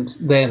happened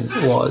then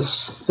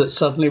was that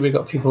suddenly we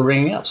got people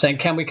ringing up saying,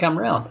 can we come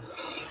round?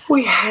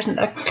 We hadn't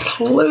a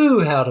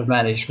clue how to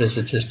manage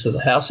visitors to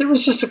the house. It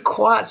was just a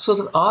quiet sort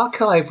of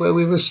archive where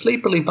we were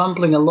sleepily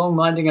bumbling along,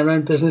 minding our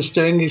own business,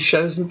 doing these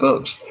shows and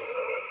books.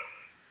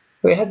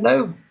 We had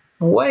no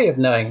way of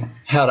knowing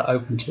how to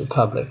open to the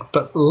public.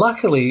 But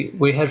luckily,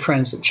 we had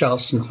friends at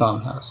Charleston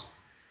Farmhouse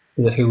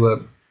who were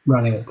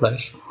running the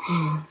place.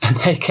 Mm. And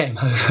they came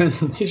over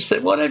and they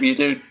said, whatever you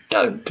do,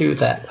 don't do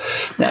that.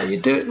 Now you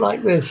do it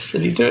like this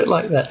and you do it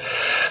like that.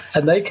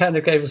 And they kind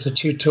of gave us a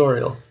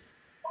tutorial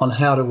on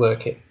how to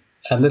work it.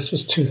 And this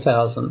was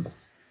 2000.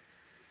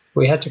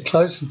 We had to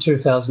close in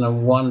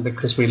 2001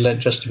 because we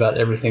lent just about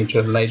everything to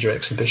a major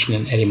exhibition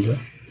in Edinburgh.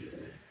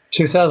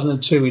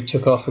 2002 we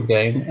took off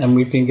again, and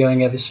we've been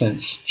going ever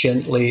since,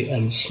 gently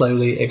and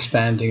slowly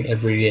expanding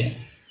every year.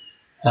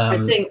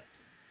 I think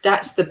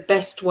that's the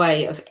best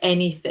way of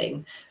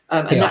anything.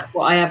 And that's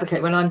what I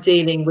advocate when I'm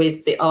dealing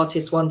with the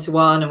artist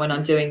one-to-one and when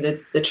I'm doing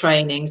the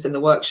trainings and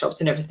the workshops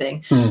and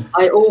everything.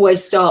 I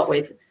always start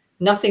with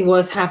nothing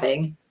worth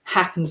having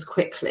happens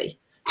quickly.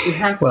 You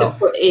have to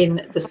put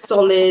in the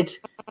solid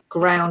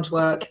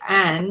groundwork,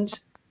 and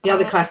the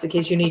other classic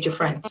is you need your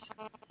friends.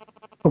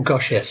 Oh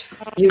gosh, yes.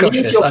 You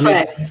need your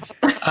friends.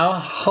 Our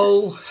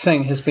whole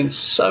thing has been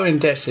so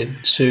indebted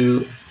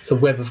to the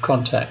web of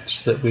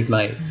contacts that we've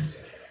made.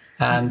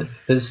 And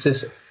there's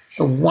this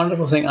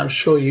wonderful thing. I'm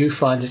sure you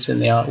find it in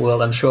the art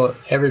world. I'm sure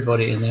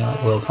everybody in the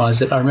art world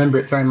finds it. I remember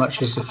it very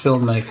much as a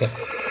filmmaker.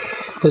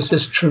 There's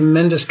this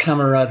tremendous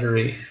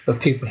camaraderie of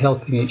people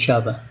helping each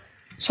other,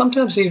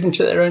 sometimes even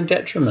to their own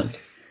detriment.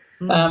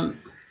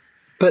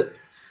 But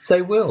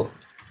they will.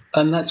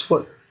 And that's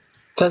what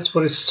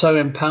is so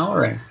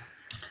empowering.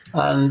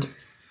 And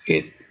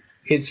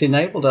it's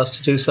enabled us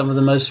to do some of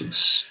the most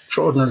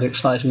extraordinarily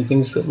exciting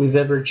things that we've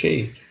ever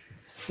achieved.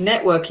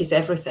 Network is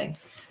everything.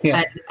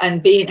 Yeah.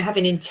 And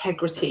having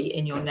integrity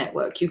in your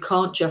network. You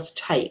can't just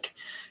take.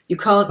 You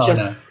can't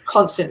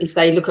constantly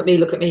say, look at me,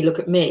 look at me, look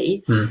at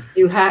me.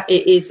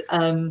 It is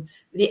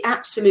the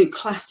absolute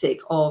classic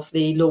of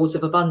the laws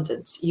of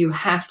abundance. You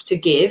have to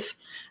give,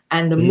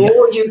 and the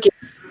more you give,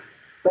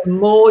 the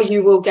more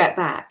you will get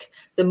back.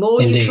 The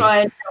more you try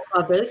and help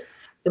others,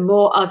 the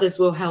more others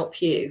will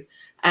help you.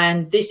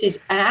 And this is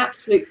an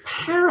absolute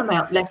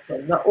paramount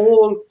lesson that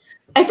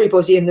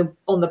everybody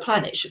on the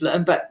planet should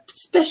learn, but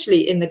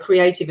especially in the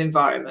creative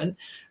environment,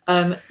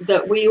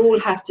 that we all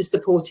have to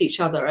support each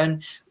other.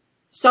 And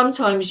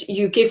sometimes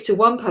you give to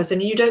one person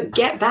and you don't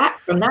get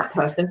back from that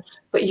person,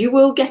 but you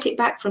will get it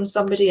back from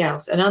somebody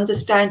else. And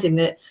understanding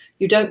that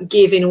you don't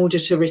give in order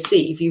to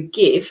receive, you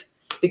give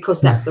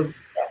because that's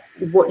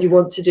what you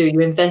want to do.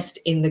 You invest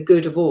in the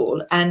good of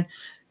all, and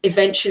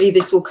eventually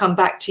this will come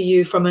back to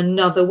you from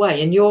another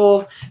way. And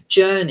your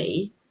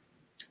journey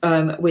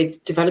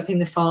with developing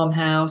the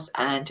farmhouse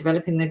and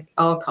developing the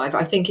archive,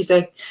 I think, is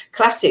a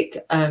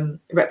classic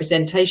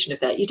representation of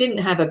that. You didn't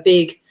have a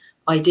big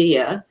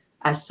idea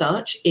as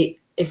such. It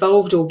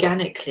evolved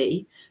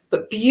organically,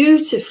 but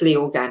beautifully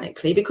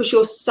organically, because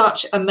you're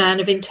such a man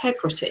of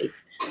integrity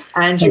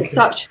and you're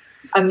such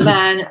a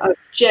man of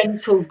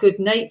gentle good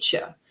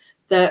nature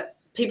that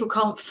people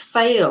can't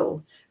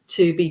fail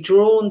to be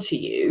drawn to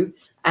you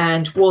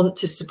and want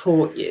to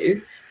support you,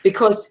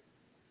 because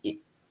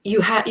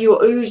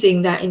you're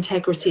oozing that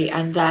integrity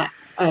and that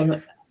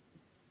that's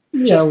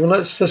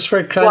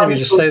very kind of you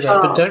to say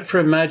that, but don't for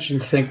imagine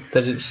think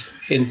that it's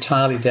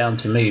entirely down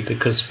to me,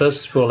 because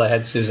first of all I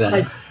had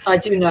Susanna. I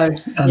do know.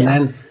 And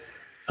then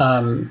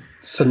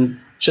for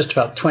just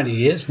about 20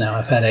 years now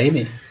I've had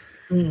Amy.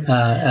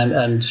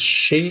 And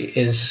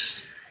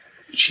she's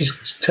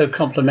so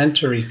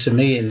complementary to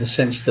me in the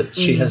sense that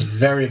she has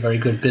very, very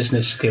good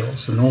business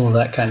skills and all of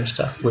that kind of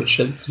stuff, which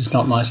is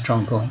not my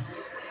strong point.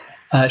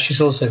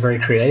 She's also very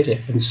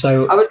creative, and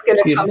so I was going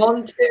to come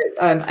on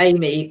to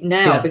Amy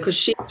now, because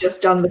she's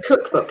just done the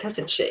cookbook,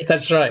 hasn't she?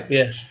 That's right.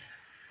 Yes.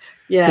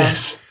 Yeah.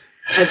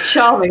 Yes.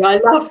 Charming. I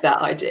love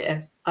that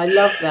idea. I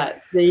love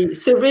that. The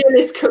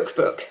Surrealist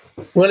Cookbook.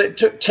 Well, it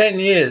took 10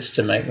 years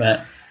to make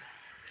that,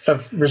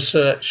 of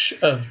research,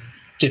 of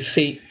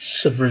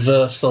defeats, of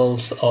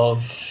reversals,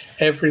 of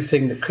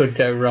everything that could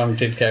go wrong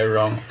did go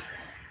wrong,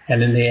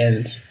 and in the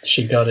end,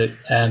 she got it,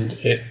 and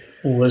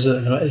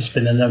it's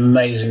been an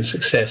amazing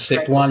success.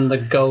 It won the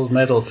gold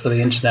medal for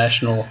the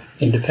International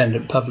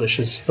Independent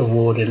Publishers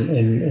Award in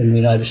the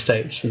United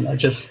States, and I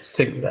just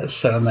think that's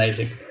so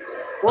amazing.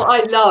 What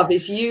I love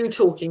is you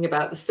talking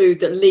about the food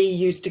that Lee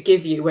used to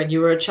give you when you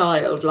were a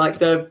child, like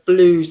the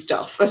blue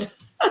stuff, the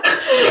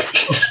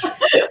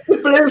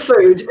blue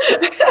food.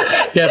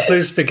 Yeah,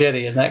 blue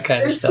spaghetti and that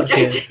kind of stuff.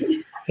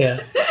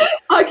 Yeah.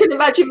 I can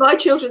imagine my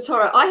children's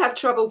horror. I have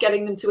trouble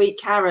getting them to eat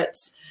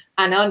carrots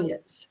and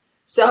onions.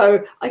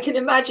 So I can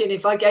imagine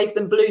if I gave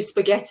them blue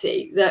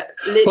spaghetti, that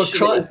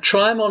literally... Well,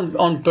 try them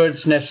on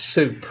bird's nest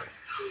soup.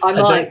 I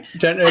might.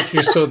 Don't know if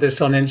you saw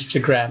this on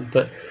Instagram,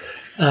 but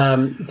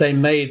they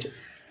made,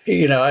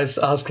 I was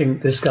asking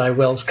this guy,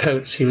 Wells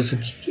Coates, he was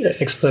an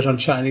expert on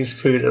Chinese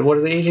food, and what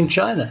do they eat in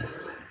China?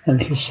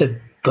 And he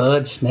said,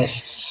 bird's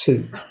nest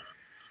soup.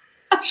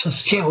 So I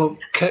said, yeah, well,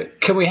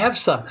 can we have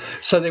some?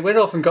 So they went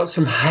off and got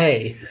some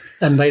hay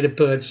and made a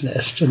bird's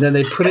nest, and then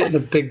they put it in a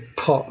big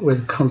pot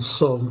with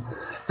consomme.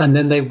 And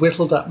then they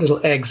whittled up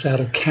little eggs out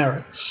of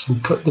carrots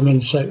and put them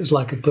in, so it was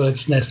like a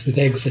bird's nest with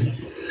eggs in it.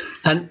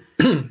 And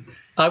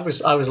I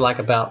was like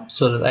about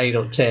sort of 8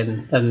 or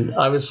 10, and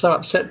I was so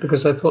upset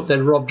because I thought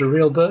they'd robbed a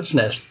real bird's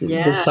nest.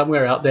 Yeah. There's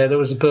somewhere out there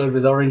was a bird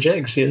with orange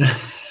eggs,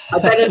 I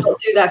better not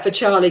do that for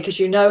Charlie, because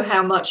you know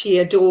how much he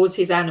adores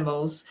his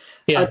animals.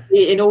 Yeah. I'd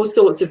be in all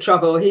sorts of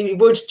trouble. He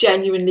would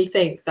genuinely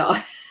think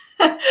that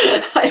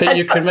But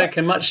you can make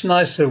a much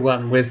nicer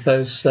one with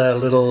those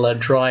little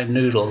dry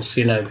noodles,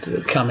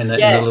 that come in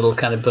a little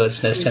kind of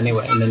bird's nest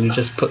anyway, and then you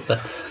just put the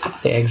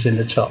eggs in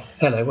the top.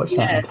 Hello, what's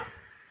that?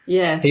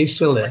 Yes. Are you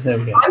still there? There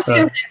we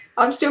go.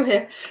 I'm still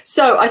here.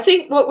 So I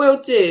think what we'll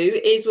do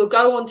is we'll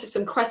go on to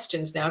some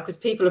questions now, because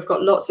people have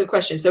got lots of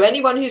questions. So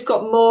anyone who's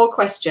got more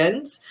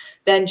questions,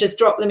 then just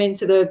drop them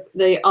into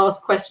the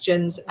ask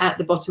questions at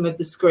the bottom of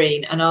the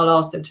screen, and I'll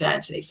ask them to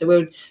Anthony. So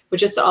we'll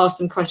just ask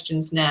some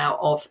questions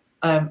now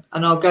and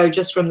I'll go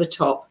just from the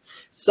top.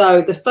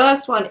 So the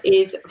first one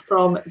is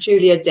from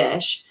Julia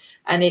Desch,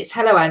 and it's,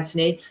 hello,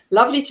 Anthony.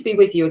 Lovely to be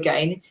with you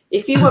again.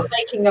 If you were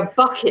making a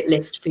bucket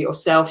list for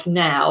yourself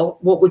now,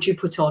 what would you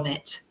put on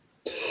it?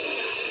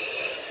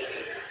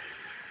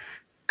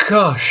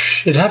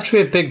 Gosh, it'd have to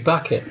be a big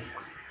bucket.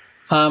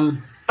 A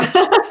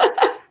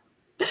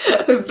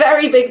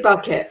very big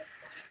bucket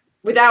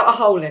without a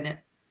hole in it.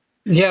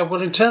 Yeah,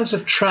 well, in terms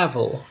of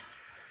travel,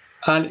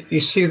 and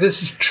you see,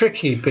 this is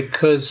tricky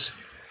because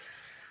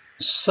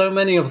so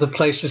many of the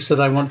places that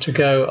I want to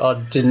go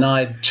are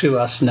denied to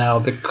us now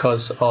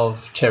because of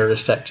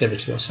terrorist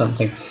activity or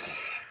something.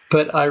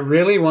 But I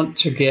really want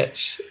to get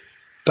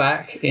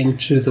back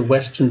into the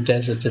Western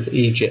Desert of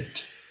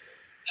Egypt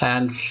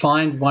and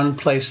find one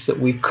place that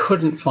we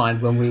couldn't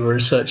find when we were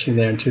researching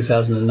there in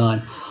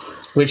 2009,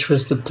 which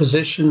was the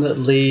position that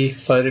Lee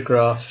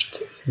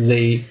photographed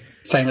the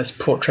famous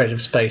Portrait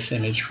of Space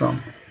image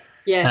from.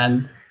 Yes.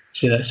 And,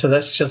 so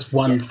that's just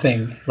one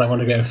thing. I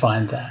want to go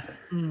find that.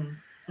 Mm.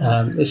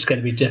 It's going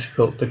to be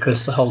difficult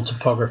because the whole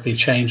topography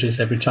changes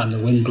every time the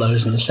wind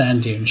blows and the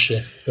sand dunes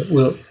shift. But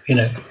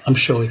I'm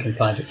sure we can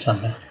find it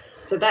somewhere.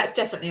 So that's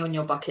definitely on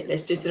your bucket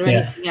list. Is there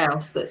anything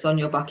else that's on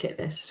your bucket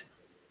list?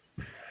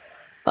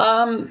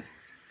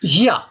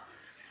 Yeah.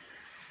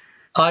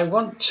 I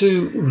want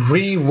to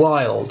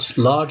rewild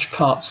large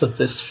parts of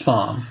this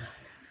farm.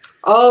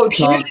 Oh,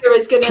 Julia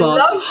is going to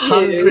love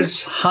you.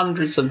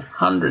 Hundreds and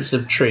hundreds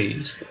of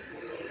trees.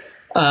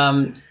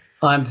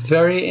 I'm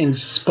very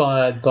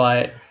inspired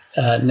by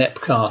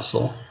Knepp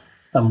Castle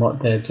and what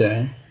they're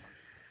doing.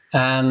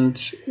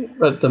 And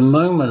at the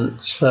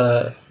moment,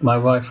 my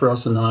wife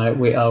Ros and I,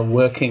 we are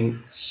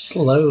working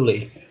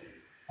slowly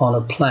on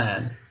a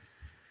plan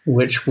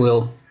which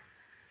will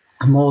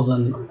more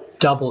than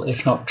double,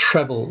 if not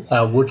treble,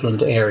 our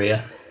woodland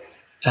area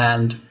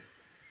and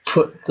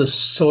put the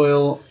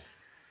soil,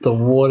 the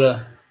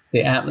water,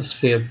 the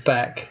atmosphere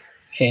back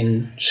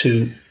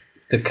into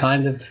the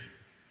kind of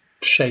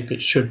shape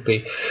it should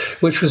be,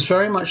 which was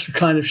very much the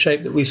kind of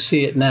shape that we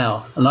see it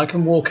now. And I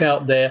can walk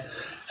out there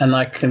and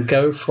I can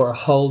go for a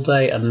whole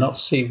day and not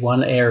see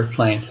one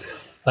airplane.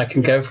 I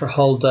can go for a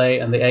whole day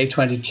and the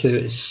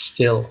A22 is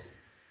still.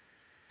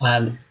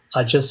 And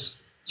I just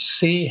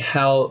see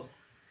how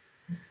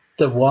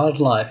the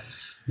wildlife,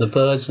 the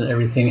birds and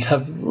everything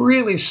have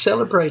really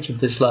celebrated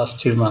this last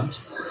 2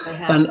 months.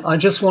 And I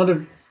just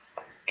want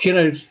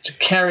to, to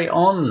carry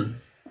on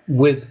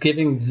with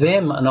giving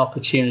them an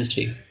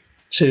opportunity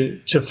to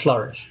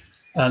flourish.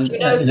 And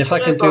if I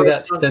can do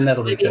that, then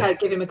that'll be good. Maybe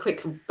give him a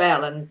quick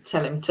bell and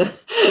tell him to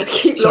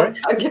keep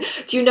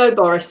lockdown. Do you know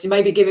Boris?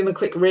 Maybe give him a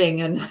quick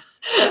ring and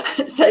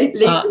say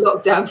leave the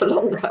lockdown for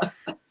longer.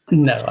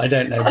 No, I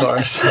don't know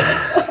Boris.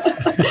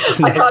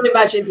 I can't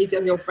imagine he's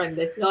on your friend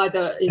list.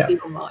 Neither is he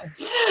on mine.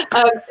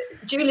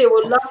 Julia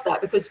will love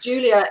that, because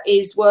Julia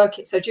is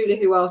working. So Julia,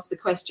 who asked the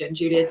question,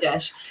 Julia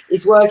Desch,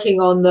 is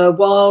working on the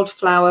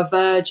wildflower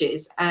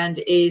verges and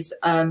is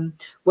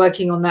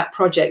working on that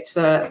project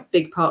for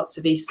big parts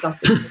of East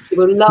Sussex. She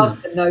will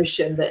love the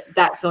notion that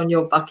that's on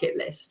your bucket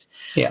list.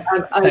 Yeah.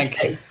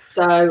 Okay.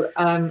 So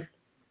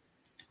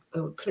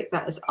we'll click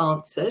that as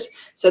answered.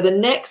 So the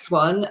next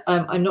one,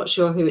 I'm not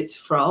sure who it's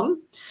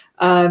from.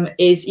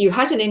 Is you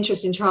had an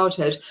interest in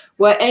childhood.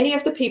 Were any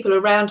of the people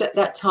around at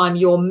that time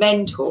your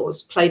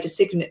mentors, played a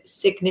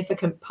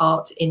significant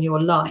part in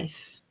your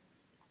life?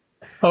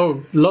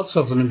 Oh, lots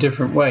of them in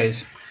different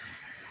ways.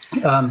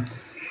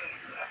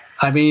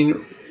 I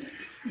mean,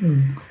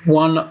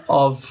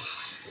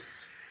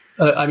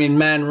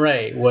 Man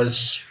Ray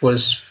was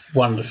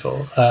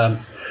wonderful.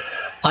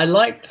 I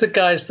liked the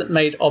guys that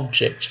made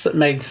objects, that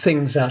made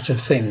things out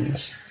of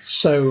things.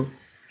 So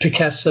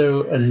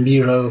Picasso and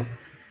Miro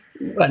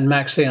and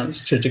Max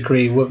Ernst to a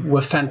degree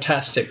were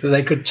fantastic.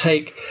 They could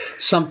take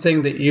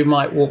something that you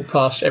might walk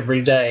past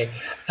every day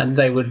and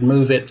they would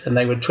move it and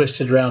they would twist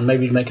it around,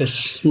 maybe make a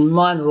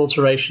minor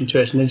alteration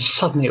to it, and then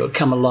suddenly it would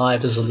come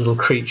alive as a little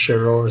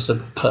creature or as a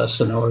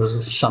person or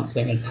as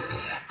something. And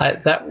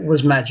that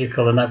was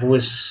magical, and I've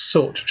always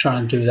sought to try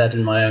and do that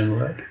in my own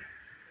work.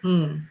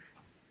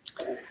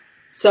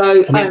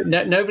 So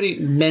nobody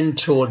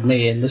mentored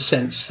me in the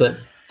sense that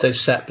they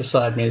sat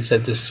beside me and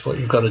said, this is what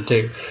you've got to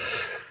do.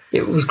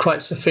 It was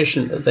quite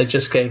sufficient that they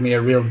just gave me a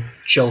real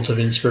jolt of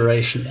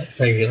inspiration at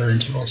regular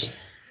intervals.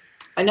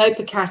 I know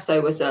Picasso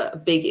was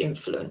a big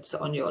influence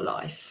on your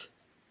life.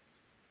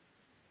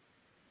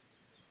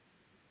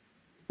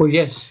 Well,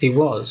 yes, he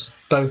was,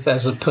 both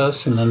as a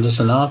person and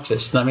as an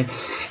artist. And I mean,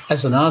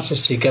 as an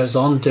artist, he goes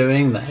on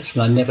doing that,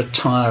 and I never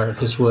tire of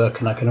his work,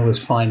 and I can always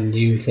find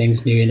new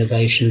things, new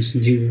innovations,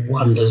 new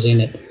wonders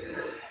in it.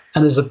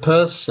 And as a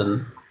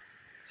person,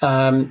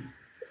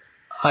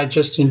 I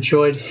just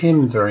enjoyed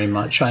him very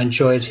much. I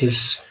enjoyed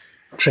his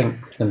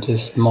strength and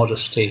his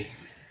modesty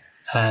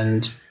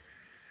and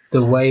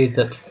the way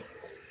that,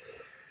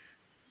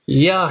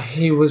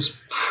 he was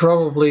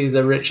probably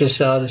the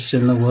richest artist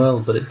in the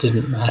world, but it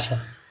didn't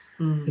matter.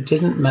 It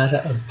didn't matter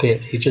a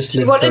bit. He just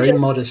lived very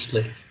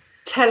modestly.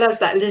 Tell us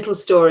that little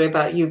story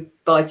about you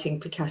biting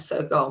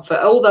Picasso. Go on, for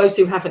all those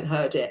who haven't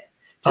heard it.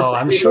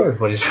 I'm sure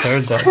everybody's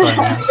heard that by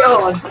now.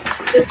 Go on.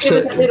 Just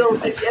give us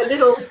a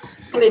little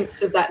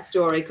glimpse of that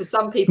story, because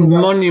some people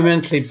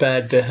monumentally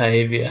bad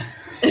behavior.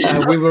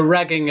 We were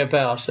ragging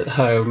about at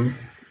home,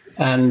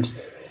 and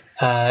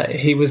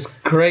he was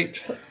great.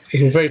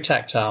 He was very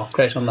tactile,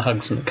 great on the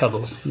hugs and the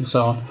cuddles and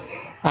so on.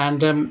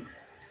 And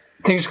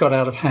things got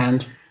out of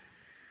hand.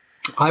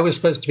 I was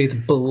supposed to be the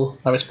bull.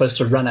 I was supposed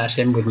to run at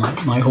him with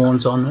my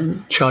horns on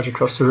and charge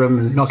across the room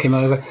and knock him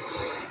over.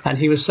 And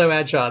he was so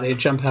agile, he'd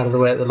jump out of the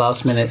way at the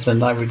last minute,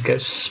 and I would go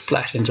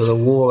splat into the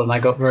wall, and I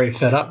got very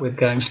fed up with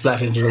going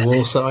splat into the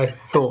wall. So I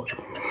thought,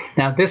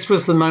 now this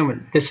was the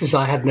moment.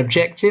 I had an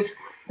objective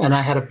and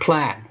I had a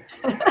plan.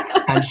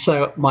 And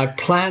so my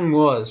plan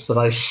was that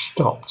I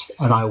stopped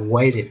and I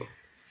waited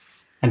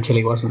until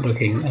he wasn't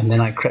looking, and then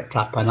I crept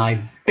up and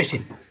I bit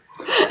him.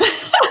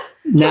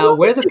 Now,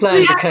 where the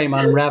plan became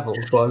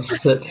unraveled was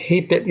that he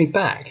bit me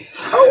back.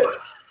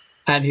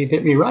 And he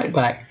bit me right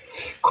back,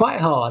 quite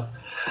hard.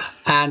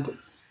 And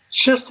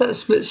just at a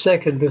split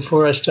second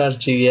before I started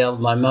to yell,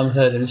 my mum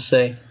heard him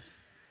say,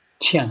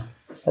 "Tiens,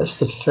 that's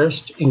the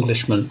first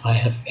Englishman I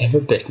have ever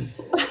bitten."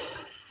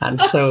 And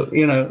so,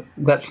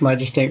 that's my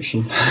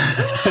distinction.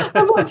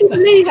 And what did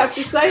Lee have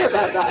to say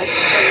about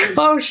that?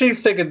 Oh, she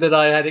figured that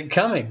I had it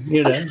coming.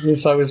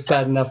 If I was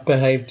bad enough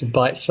behaved to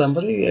bite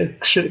somebody, I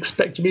should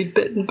expect to be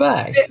bitten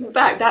back. Bitten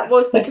back. That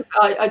was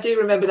I do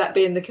remember that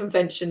being the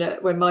convention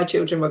when my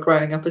children were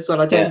growing up as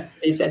well. I don't do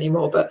these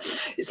anymore, but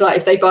it's like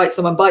if they bite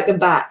someone, bite them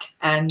back,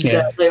 and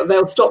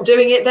they'll stop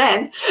doing it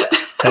then.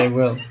 They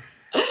will.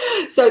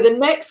 So the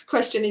next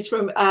question is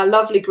from our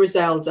lovely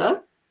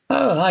Griselda.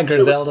 Oh, hi,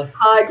 Griselda.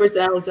 Hi,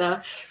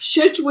 Griselda.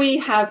 Should we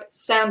have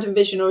sound and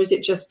vision, or is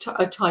it just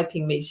a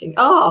typing meeting?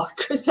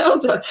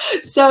 Griselda.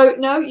 So,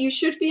 no, you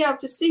should be able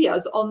to see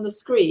us on the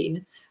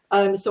screen.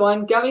 So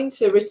I'm going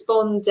to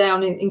respond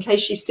down in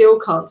case she still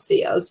can't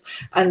see us,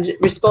 and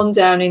respond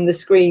down in the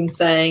screen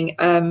saying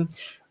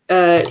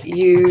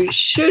you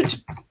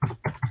should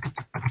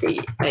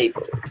be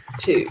able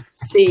to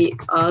see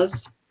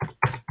us.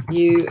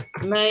 You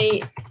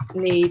may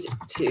need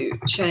to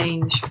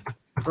change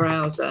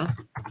browser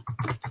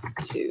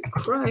to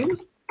Chrome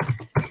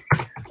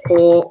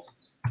or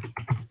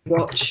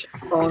watch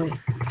on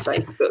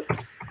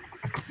Facebook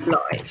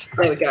Live.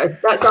 There we go.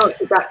 That's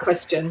answered that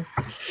question.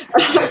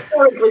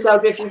 Sorry,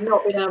 Griselda, if you've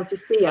not been able to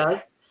see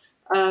us.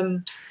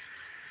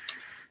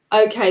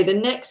 Okay, the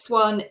next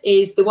one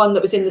is the one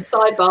that was in the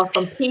sidebar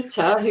from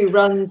Peter, who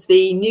runs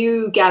the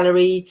new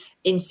gallery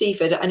in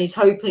Seaford and is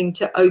hoping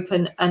to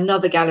open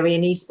another gallery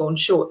in Eastbourne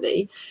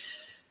shortly.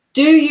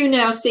 Do you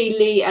now see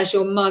Lee as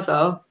your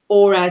mother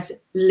or as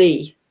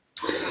Lee?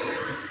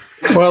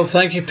 Well,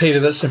 thank you, Peter.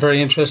 That's a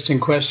very interesting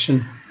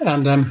question.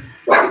 And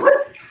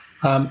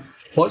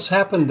what's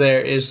happened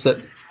there is that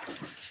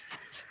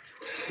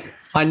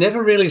I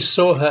never really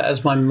saw her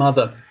as my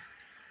mother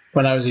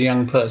when I was a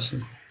young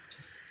person.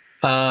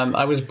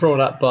 I was brought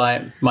up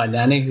by my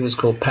nanny, who was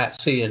called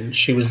Patsy, and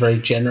she was very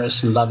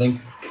generous and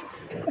loving.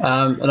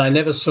 And I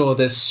never saw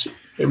this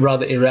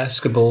rather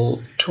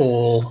irascible,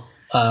 tall,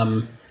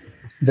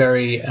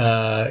 very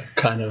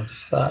kind of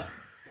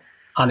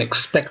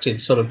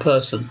unexpected sort of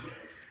person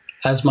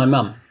as my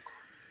mum.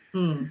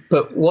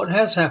 But what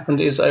has happened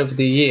is over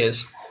the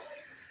years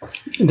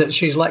that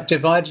she's like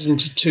divided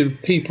into two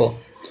people.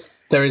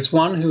 There is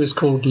one who is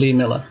called Lee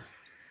Miller,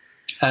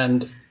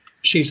 and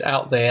she's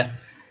out there,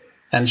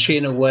 and she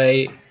in a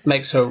way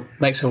makes her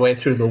way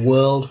through the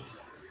world,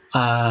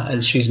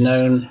 and she's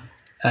known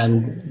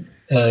and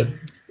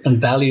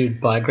valued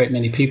by a great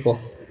many people,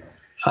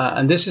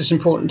 and this is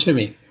important to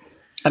me.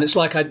 And it's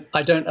like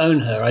I don't own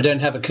her. I don't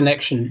have a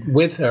connection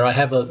with her. I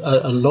have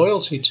a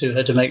loyalty to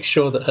her to make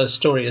sure that her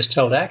story is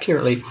told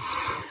accurately.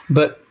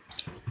 But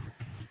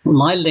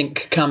my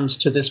link comes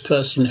to this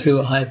person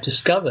who I have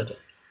discovered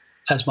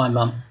as my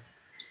mum.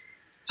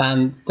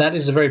 And that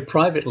is a very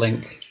private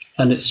link.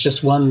 And it's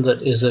just one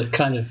that is a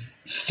kind of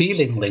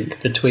feeling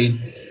link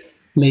between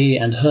me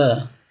and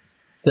her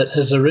that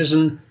has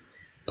arisen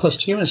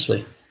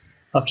posthumously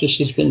after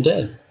she's been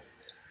dead.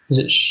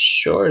 Because it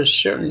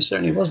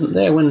certainly wasn't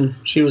there when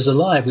she was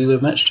alive. We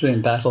were much too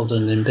embattled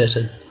and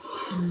embittered.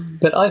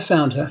 But I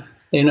found her,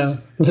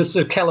 there's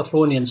a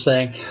Californian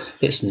saying,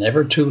 it's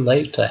never too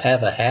late to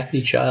have a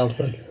happy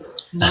childhood.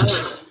 No,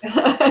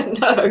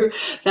 no,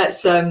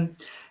 that's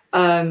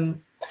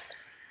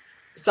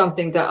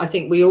something that I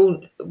think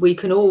we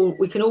can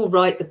all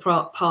write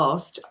the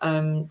past.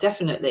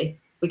 Definitely,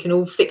 we can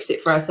all fix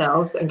it for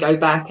ourselves and go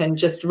back and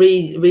just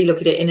re-look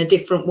at it in a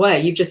different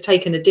way. You've just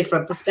taken a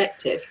different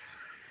perspective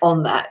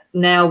on that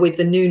now with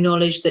the new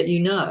knowledge that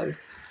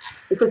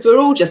because we're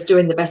all just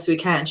doing the best we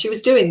can. She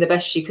was doing the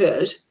best she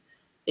could.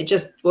 It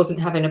just wasn't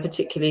having a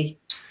particularly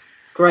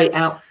great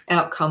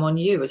outcome on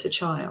you as a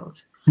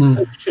child.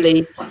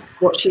 Hopefully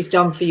what she's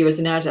done for you as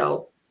an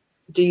adult,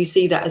 do you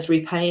see that as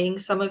repaying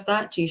some of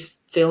that? Do you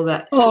feel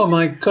that? Oh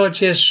my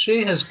God, yes,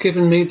 she has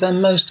given me the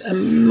most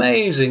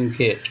amazing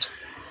gift.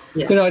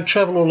 Yeah. I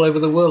travel all over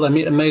the world. I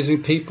meet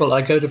amazing people.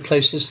 I go to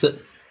places that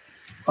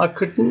I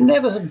could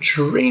never have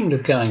dreamed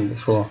of going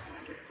before.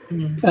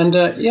 And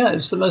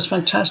it's the most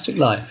fantastic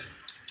life.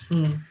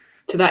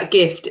 So that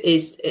gift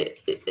is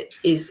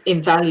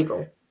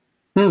invaluable.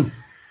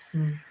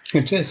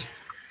 It is.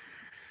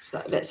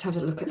 So let's have a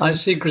look at that. I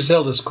see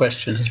Griselda's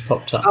question has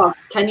popped up. Oh,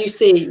 can you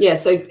see? Yeah,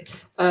 so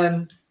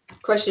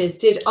question is,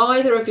 did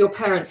either of your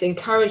parents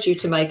encourage you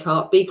to make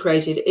art, be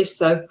creative? If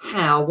so,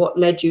 how? What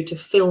led you to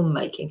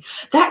filmmaking?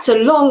 That's a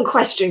long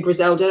question,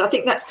 Griselda. I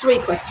think that's 3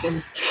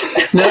 questions.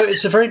 No,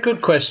 it's a very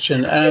good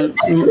question.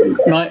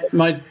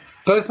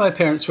 Both my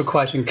parents were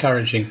quite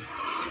encouraging,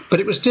 but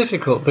it was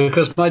difficult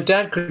because my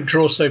dad could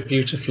draw so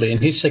beautifully,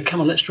 and he'd say,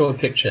 come on, let's draw a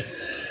picture.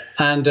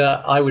 And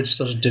I would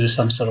sort of do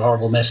some sort of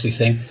horrible, messy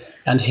thing.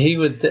 And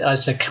I'd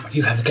say, come on,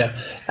 you have a go.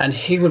 And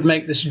he would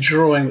make this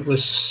drawing that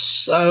was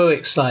so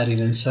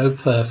exciting and so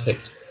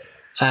perfect.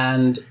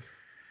 And,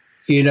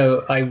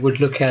 I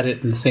would look at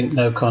it and think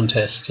no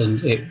contest,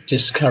 and it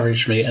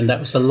discouraged me. And that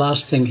was the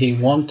last thing he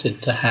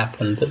wanted to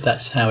happen, but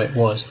that's how it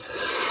was.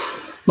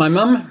 My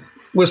mum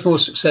was more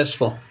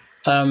successful.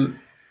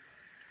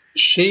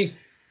 She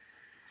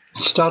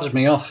started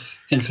me off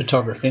in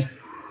photography.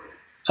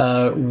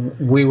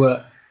 We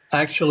were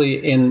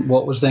actually in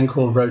what was then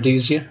called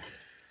Rhodesia,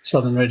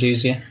 Southern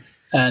Rhodesia,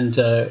 and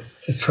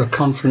for a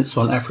conference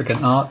on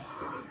African art.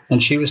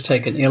 And she was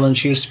taken ill, and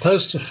she was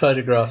supposed to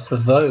photograph for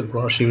Vogue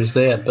while she was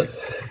there, but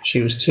she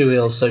was too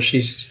ill. So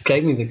she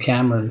gave me the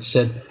camera and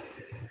said,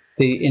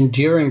 the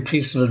enduring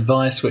piece of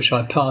advice which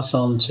I pass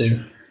on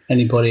to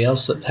anybody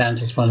else that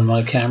handles one of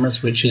my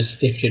cameras, which is,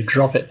 if you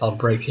drop it, I'll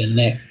break your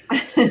neck.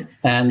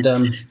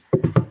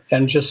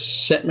 and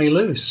just set me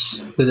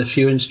loose with a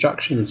few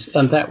instructions.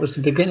 And that was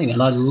the beginning.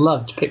 And I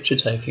loved picture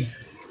taking.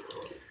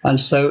 And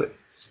so,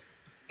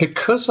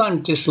 because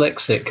I'm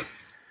dyslexic,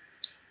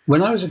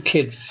 when I was a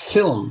kid,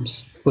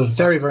 films were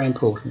very, very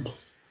important.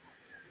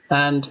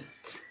 And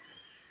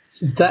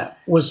that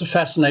was a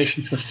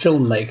fascination for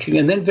filmmaking.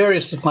 And then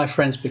various of my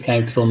friends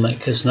became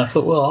filmmakers, and I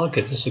thought, well, I'll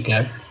give this a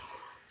go.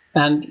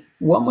 And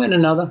one way and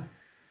another,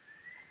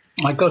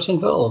 I got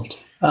involved.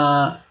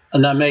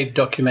 And I made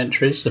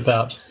documentaries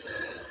about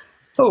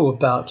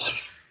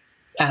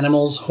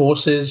animals,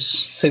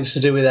 horses, things to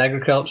do with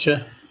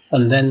agriculture.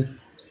 And then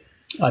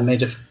I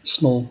made a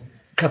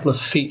couple of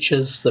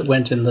features that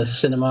went in the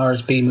cinema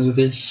as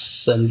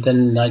B-movies. And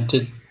then I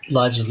did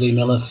Lives of Lee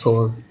Miller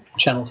for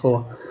Channel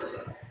 4.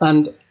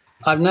 And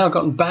I've now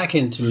gotten back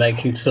into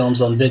making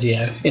films on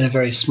video in a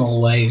very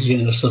small way,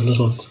 sort of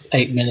little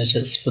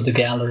 8-minuters for the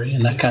gallery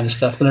and that kind of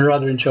stuff. And I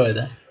rather enjoy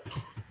that.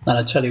 And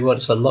I tell you what,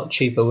 it's a lot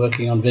cheaper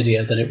working on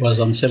video than it was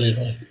on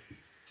celluloid.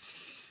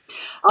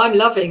 I'm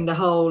loving the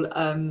whole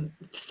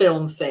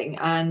film thing,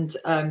 and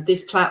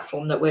this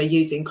platform that we're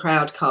using,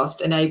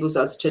 Crowdcast, enables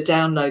us to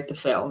download the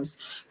films,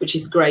 which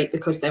is great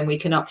because then we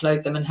can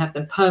upload them and have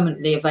them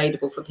permanently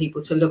available for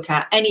people to look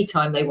at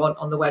anytime they want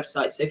on the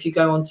website. So if you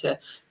go onto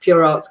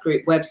Pure Arts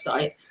Group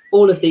website,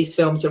 all of these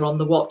films are on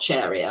the watch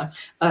area,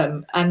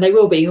 and they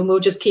will be, and we'll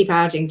just keep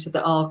adding to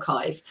the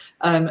archive.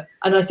 And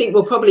I think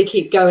we'll probably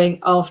keep going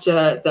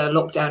after the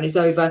lockdown is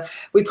over.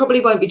 We probably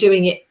won't be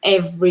doing it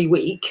every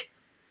week,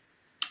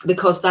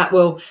 because that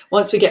will,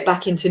 once we get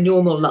back into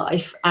normal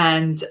life,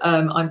 and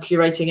I'm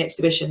curating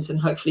exhibitions and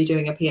hopefully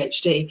doing a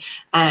PhD,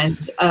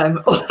 and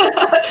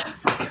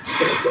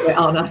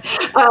Anna,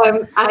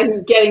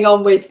 and getting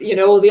on with,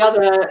 all the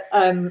other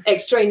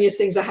extraneous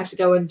things I have to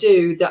go and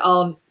do that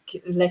aren't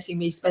letting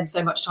me spend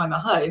so much time at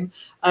home.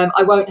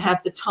 I won't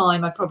have the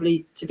time,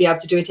 probably, to be able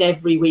to do it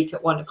every week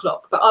at 1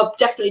 o'clock, but I'll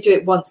definitely do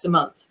it once a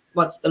month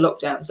once the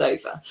lockdown's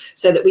over,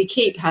 so that we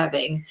keep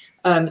having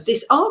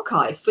this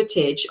archive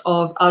footage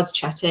of us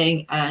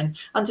chatting and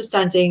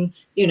understanding,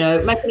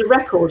 making a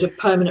record, a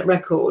permanent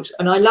record.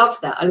 And I love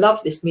that. I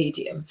love this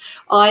medium.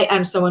 I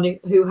am someone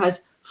who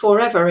has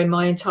forever in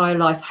my entire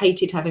life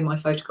hated having my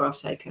photograph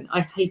taken. I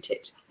hate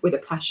it with a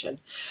passion.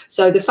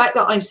 So the fact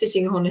that I'm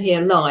sitting on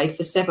here live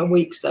for 7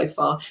 weeks so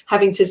far,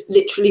 having to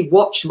literally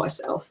watch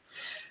myself,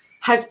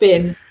 has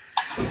been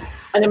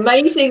an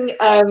amazing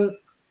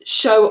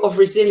show of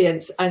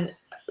resilience. And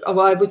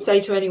I would say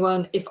to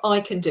anyone, if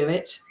I can do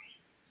it,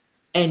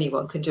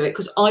 anyone can do it,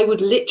 because I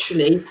would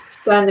literally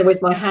stand there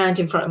with my hand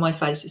in front of my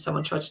face if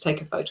someone tried to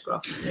take a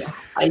photograph of me.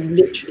 I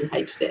literally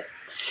hated it.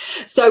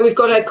 So we've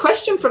got a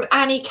question from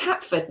Annie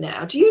Catford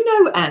now. Do you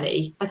know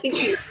Annie? I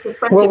think you're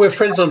friends. Well, we're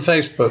friends on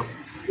Facebook.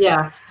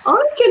 Yeah. I'm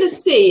going to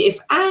see if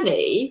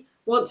Annie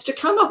wants to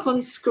come up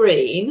on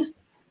screen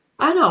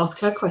and ask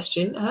her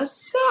question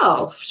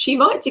herself. She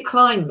might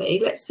decline me.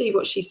 Let's see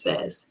what she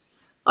says.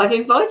 I've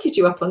invited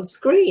you up on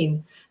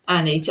screen,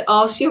 Annie, to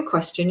ask your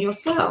question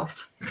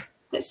yourself.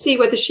 Let's see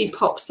whether she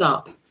pops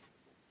up.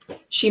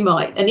 She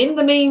might. And in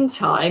the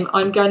meantime,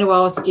 I'm going to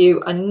ask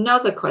you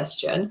another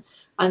question.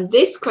 And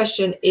this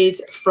question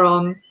is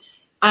from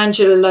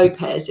Angela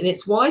Lopez. And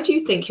it's, why do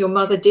you think your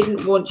mother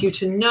didn't want you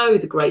to know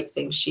the great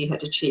things she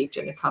had achieved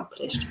and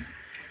accomplished?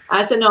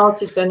 As an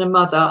artist and a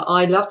mother,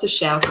 I love to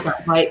shout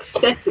about my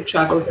extensive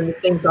travels and the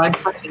things I'm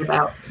passionate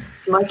about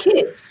to my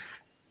kids.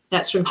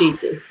 That's from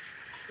Gigi.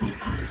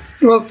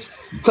 Well,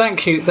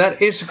 thank you.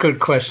 That is a good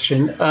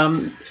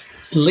question.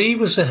 Lee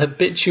was a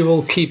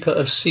habitual keeper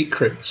of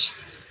secrets.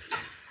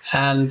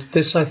 And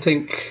this, I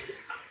think,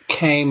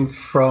 came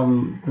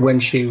from when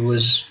she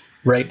was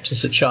raped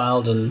as a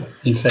child and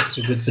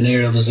infected with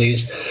venereal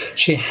disease.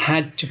 She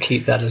had to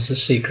keep that as a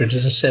secret.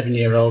 As a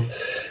 7-year-old,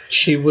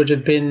 she would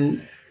have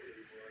been,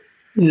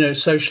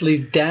 socially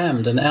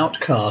damned and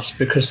outcast,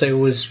 because they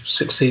always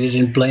succeeded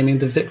in blaming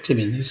the victim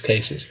in these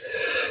cases.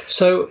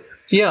 So,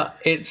 yeah,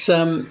 it's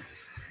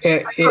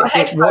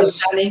it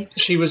was,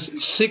 she was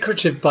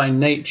secretive by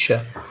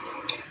nature,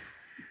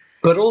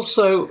 but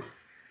also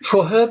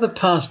for her the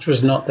past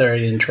was not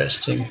very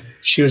interesting.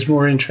 She was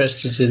more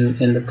interested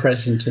in the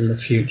present and the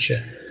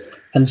future,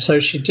 and so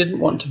she didn't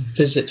want to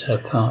visit her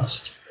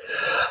past.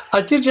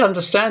 I did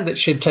understand that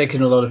she'd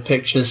taken a lot of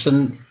pictures,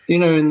 and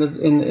in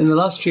the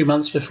last few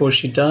months before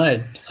she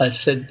died, I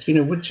said,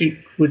 would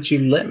you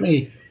let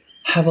me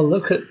have a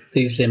look at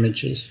these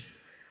images?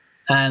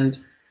 And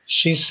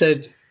she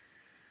said,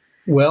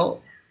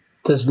 well,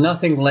 there's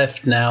nothing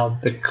left now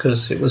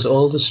because it was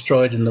all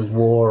destroyed in the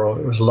war, or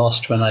it was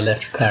lost when I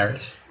left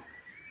Paris.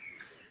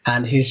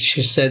 And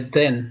she said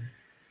then,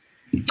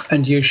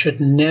 and you should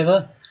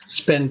never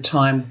spend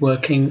time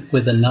working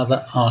with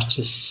another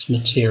artist's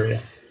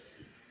material,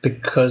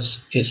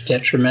 because it's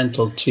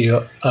detrimental to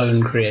your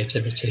own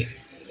creativity.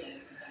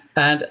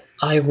 And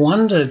I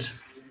wondered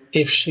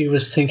if she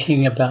was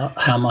thinking about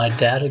how my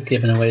dad had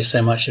given away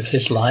so much of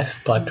his life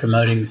by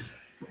promoting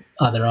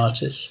other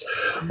artists,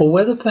 or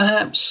whether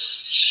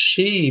perhaps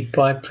she,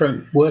 by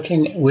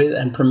working with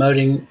and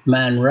promoting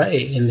Man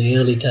Ray in the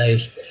early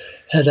days,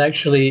 had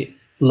actually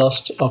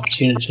lost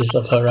opportunities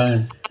of her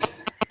own.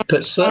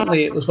 But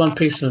certainly it was one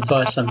piece of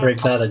advice I'm very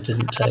glad I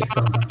didn't take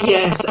from her.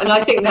 Yes, and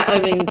I think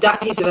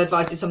that piece of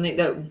advice is something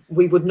that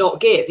we would not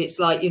give. It's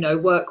like,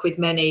 work with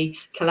many,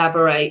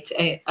 collaborate.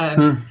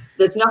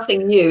 There's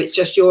nothing new. It's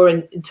just your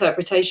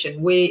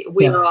interpretation. We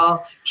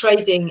are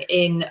trading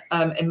in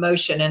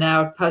emotion and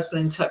our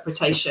personal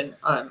interpretation,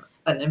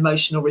 an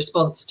emotional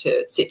response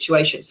to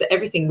situations. So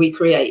everything we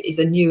create is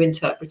a new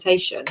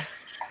interpretation.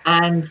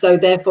 And so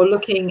therefore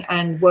looking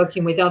and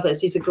working with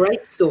others is a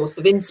great source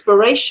of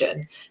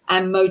inspiration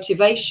and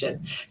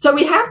motivation. So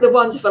we have the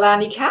wonderful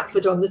Annie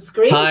Catford on the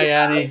screen. Hi,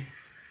 Annie.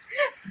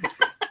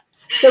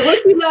 So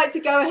would you like to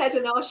go ahead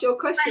and ask your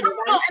question? I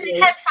haven't got any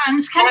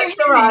headphones. Can you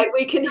hear all right, me?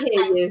 we can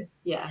hear you.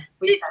 Yeah,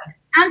 we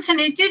can.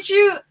 Anthony, did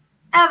you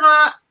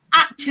ever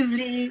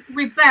actively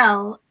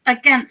rebel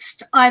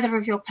against either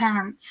of your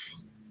parents?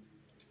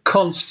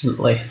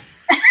 Constantly.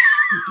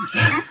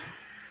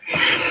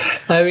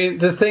 I mean,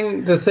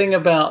 the thing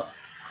about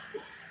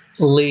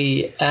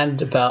Lee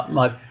and about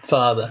my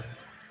father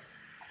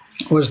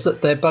was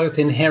that they're both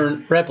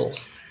inherent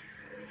rebels.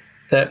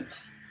 That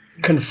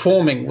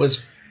conforming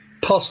was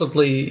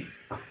possibly,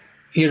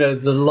 the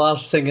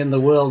last thing in the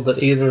world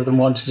that either of them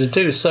wanted to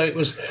do. So it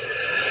was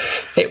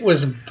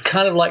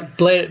kind of like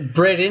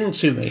bred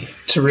into me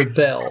to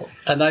rebel.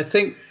 And I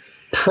think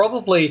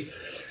probably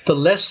the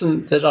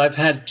lesson that I've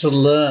had to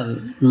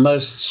learn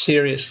most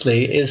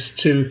seriously is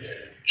to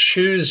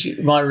choose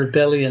my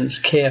rebellions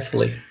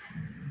carefully,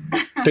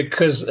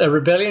 because a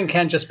rebellion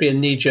can just be a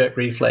knee-jerk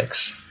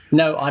reflex.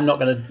 No, I'm not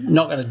going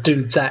to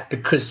do that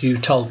because you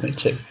told me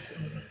to.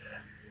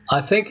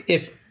 I think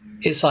if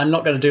it's I'm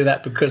not going to do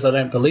that because I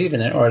don't believe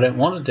in it or I don't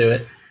want to do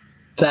it,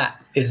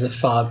 that is a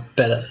far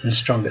better and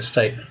stronger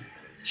statement.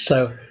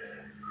 So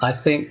I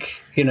think,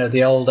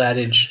 the old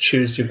adage,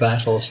 choose your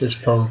battles, is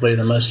probably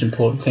the most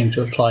important thing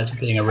to apply to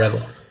being a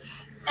rebel.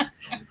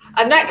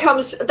 And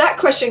that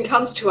question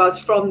comes to us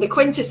from the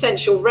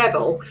quintessential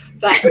rebel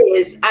that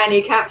is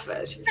Annie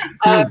Catford.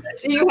 Do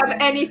you have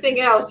anything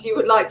else you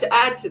would like to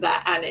add to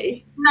that,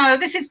 Annie? No,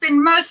 this has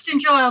been most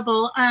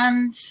enjoyable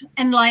and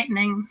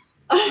enlightening.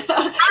 And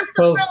the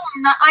film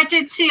that I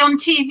did see on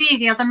TV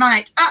the other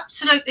night,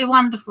 absolutely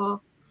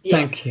wonderful. Yeah.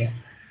 Thank you.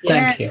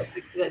 Thank you.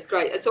 That's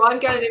great. So I'm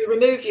going to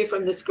remove you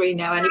from the screen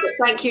now, Annie, but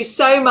thank you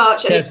so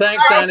much. Yeah,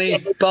 thanks, Annie.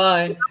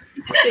 Bye.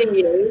 To see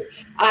you.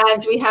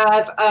 And we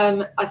have,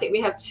 I think we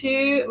have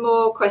two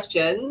more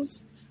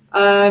questions.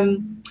 So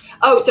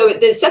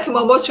the second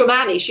one was from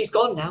Annie. She's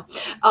gone now.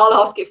 I'll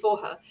ask it for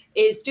her.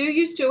 Do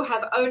you still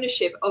have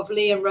ownership of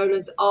Lee and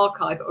Roland's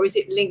archive, or is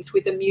it linked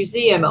with the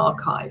museum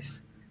archive?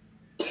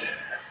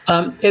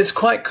 It's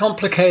quite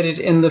complicated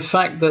in the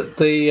fact that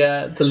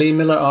the Lee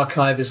Miller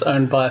archive is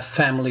owned by a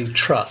family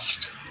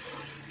trust,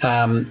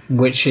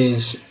 which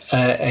is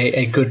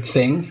a good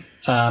thing.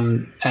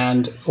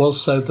 And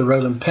also the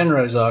Roland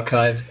Penrose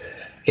archive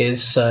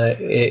is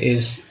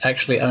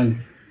actually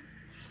owned.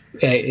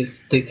 It's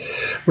the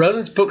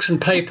Roland's books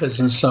and papers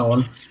and so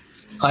on.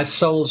 I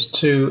sold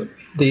to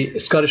the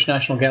Scottish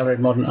National Gallery of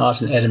Modern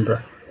Art in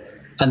Edinburgh.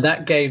 And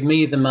that gave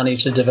me the money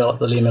to develop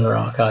the Lee Miller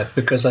archive,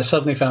 because I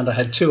suddenly found I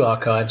had two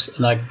archives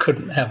and I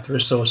didn't have the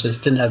resources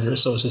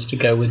to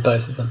go with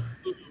both of them.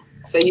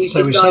 So we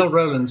sold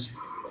Roland's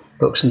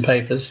books and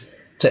papers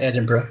to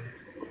Edinburgh.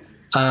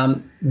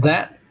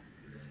 That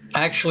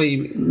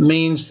actually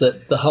means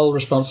that the whole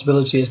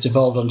responsibility is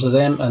devolved onto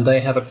them, and they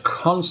have a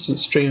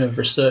constant stream of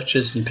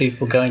researchers and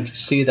people going to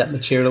see that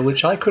material,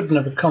 which I couldn't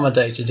have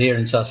accommodated here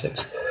in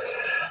Sussex.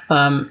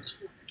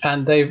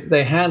 And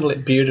they handle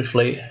it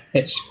beautifully.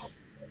 It's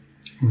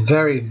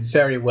very,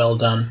 very well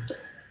done.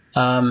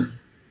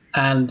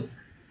 And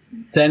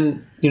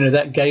then,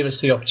 that gave us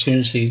the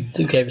opportunity,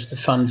 gave us the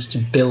funds to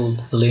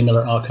build the Lee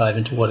Miller archive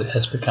into what it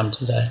has become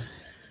today.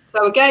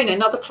 So again,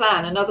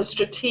 another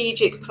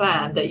strategic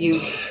plan that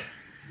you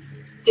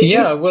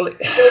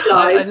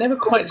I never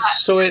quite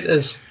saw it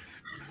as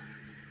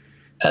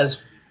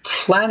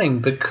planning,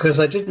 because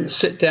I didn't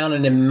sit down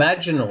and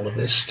imagine all of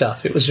this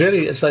stuff. It was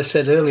really, as I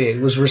said earlier,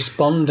 it was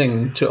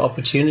responding to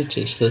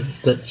opportunities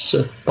that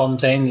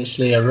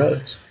spontaneously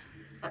arose.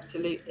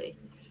 Absolutely.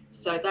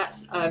 So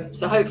that's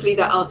so hopefully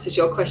that answers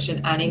your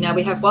question, Annie. Now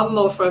we have one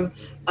more from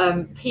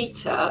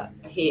Peter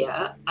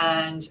here,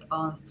 and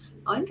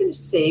I'm going to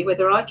see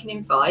whether I can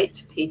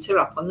invite Peter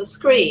up on the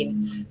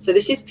screen. So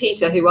this is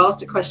Peter, who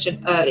asked a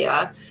question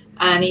earlier,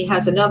 and he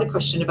has another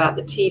question about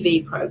the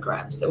TV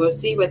program. So we'll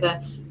see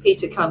whether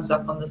Peter comes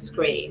up on the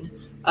screen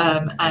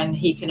and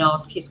he can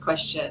ask his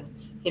question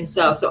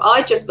himself. So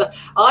I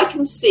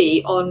can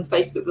see on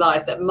Facebook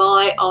Live that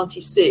my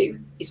Auntie Sue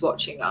is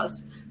watching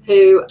us,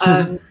 who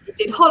is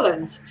in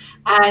Holland,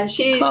 and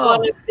she's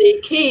one of the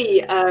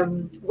key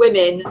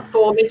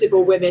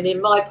formidable women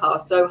in my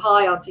past. So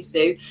hi, Auntie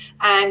Sue.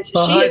 And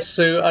hi,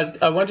 Sue.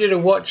 I want you to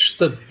watch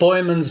the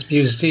Boymans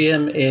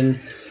Museum in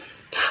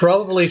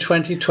probably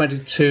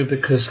 2022,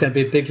 because there's going to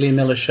be a big Lee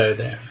Miller show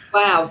there.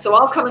 Wow. So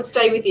I'll come and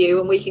stay with you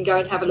and we can go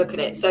and have a look at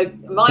it. So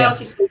my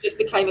Auntie Sue just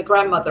became a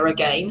grandmother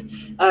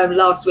again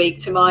last week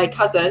to my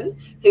cousin,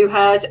 who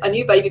had a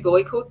new baby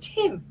boy called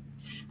Tim.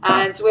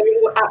 And we're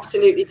all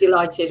absolutely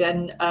delighted.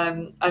 And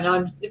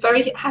I'm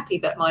very happy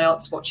that my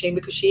aunt's watching,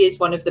 because she is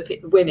one of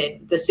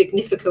the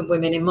significant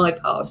women in my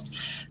past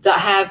that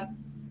have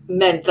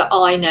meant that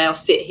I now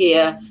sit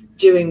here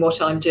doing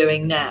what I'm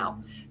doing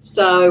now.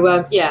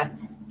 So,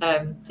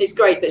 it's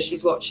great that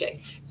she's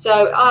watching.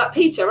 So,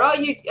 Peter, are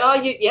you?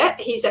 Yeah,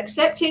 he's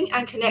accepting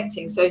and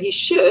connecting. So he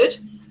should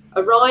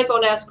arrive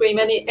on our screen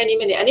any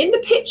minute. And in the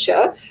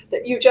picture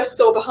that you just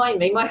saw behind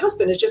me, my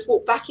husband has just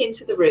walked back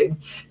into the room.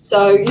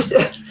 So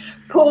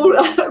Paul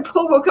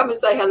will come and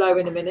say hello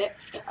in a minute,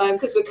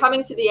 because we're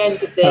coming to the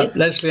end of this.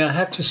 Leslie, I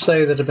have to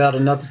say that about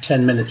another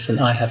 10 minutes and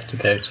I have to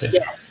go to.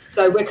 Yes.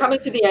 So we're coming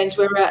to the end.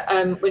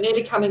 We're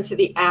nearly coming to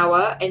the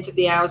end of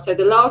the hour. So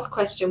the last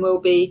question will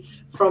be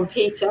from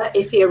Peter,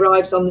 if he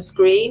arrives on the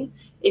screen.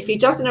 If he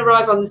doesn't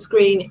arrive on the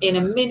screen in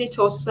a minute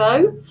or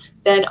so,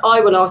 then I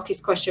will ask his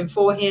question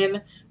for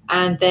him,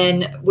 and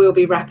then we'll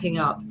be wrapping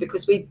up,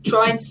 because we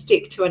try and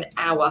stick to an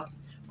hour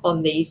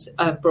on these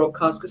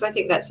broadcasts, because I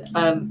think that's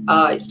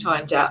it's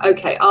timed out.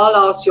 Okay, I'll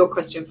ask your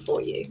question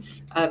for you,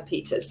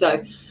 Peter.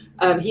 So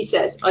he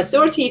says, I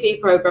saw a TV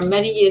program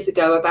many years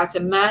ago about a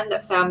man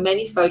that found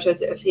many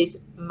photos of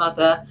his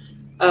mother.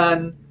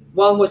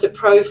 One was a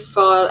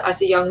profile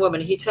as a young woman.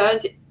 He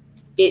turned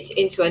it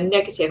into a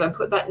negative and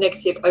put that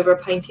negative over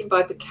a painting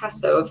by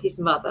Picasso of his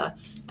mother,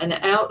 and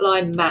the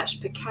outline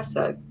matched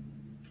Picasso.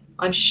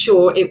 I'm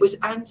sure it was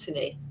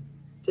Anthony.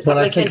 Well,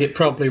 I think it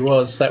probably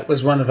was. That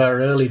was one of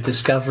our early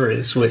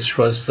discoveries, which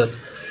was that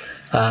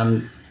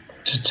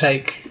to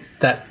take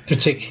that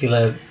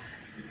particular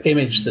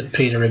image that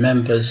Peter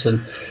remembers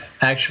and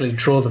actually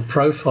draw the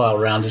profile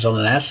around it on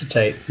an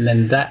acetate, and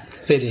then that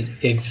fitted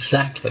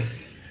exactly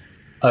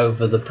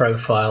over the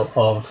profile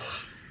of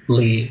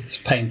Lee's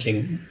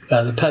painting,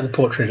 the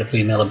portrait of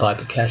Lee Miller by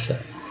Picasso.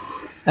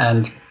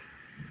 And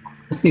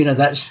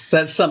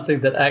that's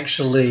something that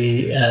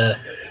actually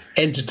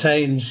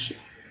entertains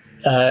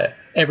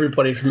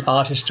everybody from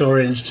art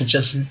historians to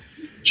just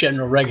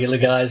general regular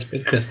guys,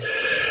 because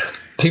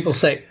people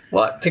say,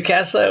 what,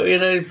 Picasso,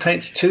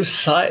 paints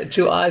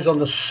two eyes on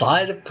the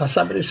side of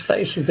somebody's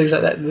face and things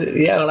like that.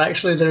 Yeah, well,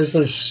 actually, there's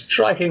a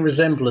striking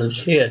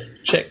resemblance here.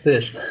 Check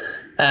this.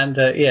 And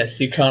yes,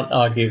 you can't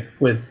argue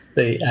with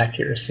the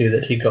accuracy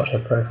that he got her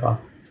profile.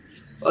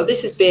 Well,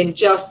 this has been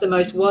just the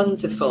most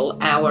wonderful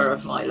hour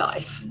of my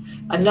life.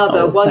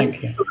 Another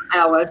wonderful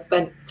hour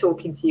spent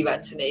talking to you,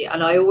 Anthony.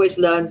 And I always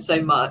learn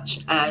so much.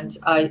 And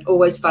I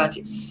always found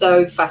it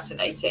so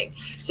fascinating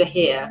to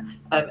hear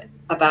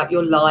about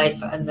your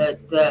life and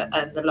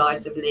the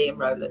lives of Lee and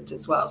Roland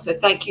as well. So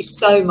thank you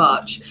so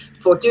much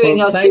for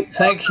doing us.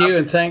 Thank you,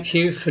 and thank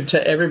you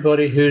to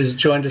everybody who's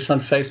joined us on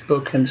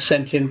Facebook and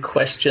sent in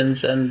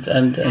questions and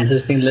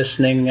has been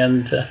listening.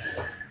 And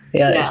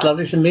it's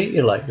lovely to meet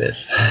you like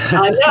this.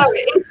 I know,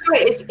 it's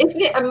great.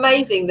 Isn't it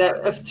amazing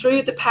that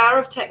through the power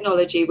of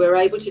technology, we're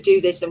able to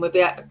do this, and we'll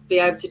be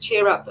able to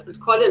cheer up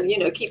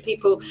keep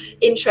people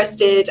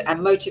interested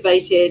and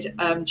motivated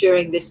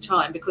during this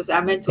time, because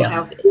our mental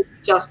health is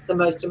just the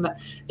most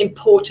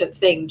important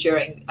thing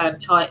during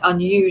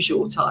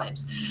unusual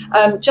times.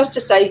 Just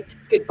to say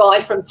goodbye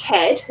from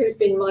Ted, who's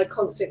been my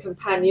constant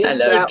companion.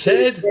 Hello,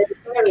 Ted.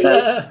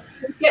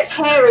 He gets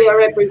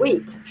hairier every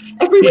week.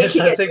 Every week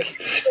I think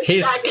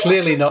he's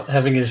clearly not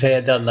having his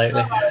hair done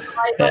lately.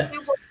 I do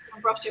want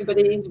to brush him, but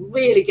he's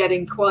really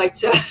getting quite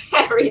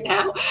hairy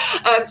now.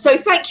 So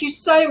thank you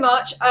so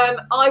much.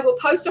 I will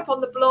post up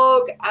on the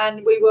blog,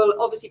 and we will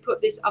obviously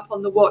put this up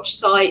on the Watch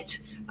site,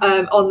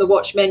 on the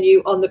Watch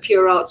menu, on the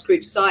Pure Arts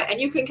Group site,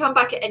 and you can come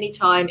back at any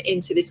time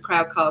into this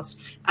crowdcast.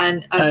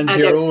 And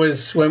you're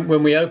always,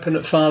 when we open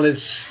at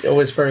Farley's,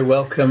 always very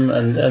welcome,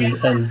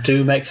 and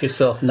do make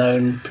yourself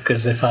known,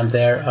 because if I'm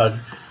there, I'd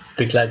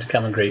be glad to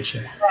come and greet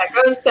you. Yeah,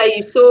 go and say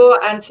you saw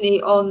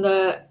Anthony on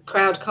the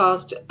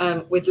crowdcast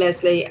with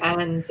Leslie,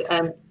 and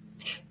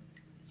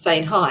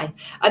saying hi.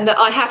 And that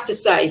I have to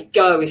say,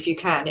 go if you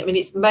can. I mean,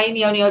 it's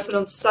mainly only open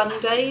on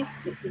Sundays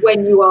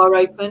when you are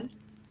open.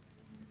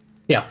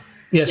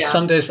 Yes,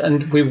 Sundays,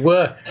 and we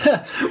were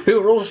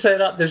all set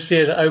up this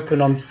year to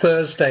open on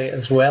Thursday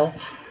as well,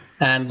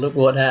 and look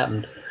what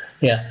happened.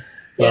 There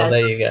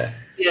you go.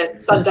 Yeah,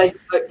 Sundays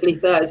and hopefully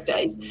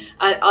Thursdays.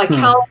 And I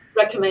can't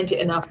recommend it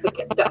enough.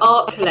 The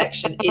art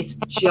collection is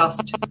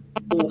just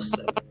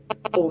awesome.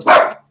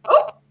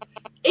 Oh,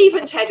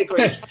 even Ted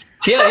agrees.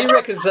 Yeah, he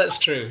reckons that's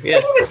true.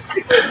 Yes.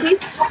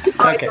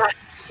 Okay.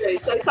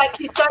 So thank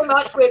you so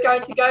much. We're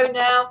going to go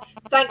now.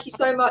 Thank you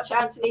so much,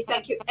 Anthony.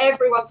 Thank you,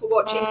 everyone, for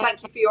watching.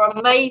 Thank you for your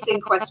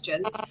amazing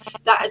questions.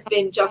 That has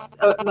been just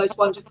a most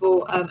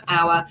wonderful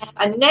hour.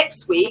 And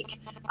next week,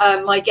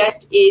 my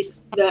guest is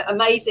the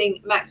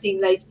amazing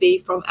Maxine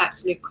Laceby from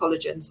Absolute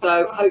Collagen.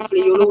 So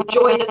hopefully you'll all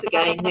join us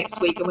again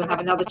next week, and we'll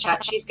have another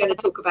chat. She's going to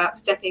talk about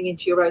stepping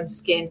into your own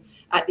skin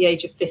at the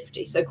age of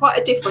 50. So quite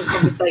a different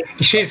conversation.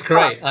 She's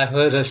great. I've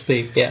heard her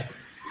speak, yeah.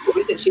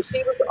 Isn't she?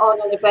 She was on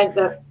an event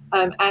that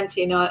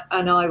Auntie and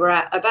I were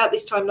at about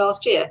this time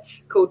last year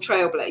called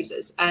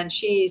Trailblazers, and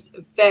she's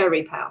a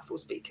very powerful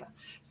speaker.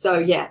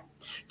 So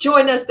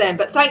join us then.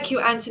 But thank you,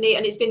 Anthony,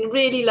 and it's been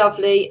really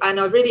lovely, and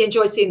I really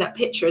enjoyed seeing that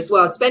picture as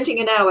well.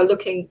 Spending an hour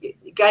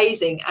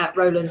gazing at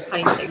Roland's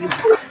painting.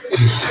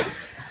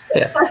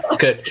 Yeah,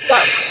 good.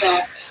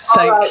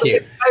 Thank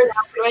you. We're going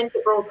to end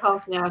the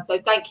broadcast now. So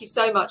thank you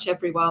so much,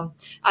 everyone,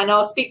 and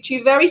I'll speak to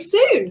you very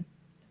soon.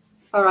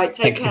 All right,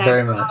 take care. Thank you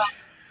very much.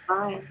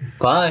 Bye.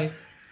 Bye.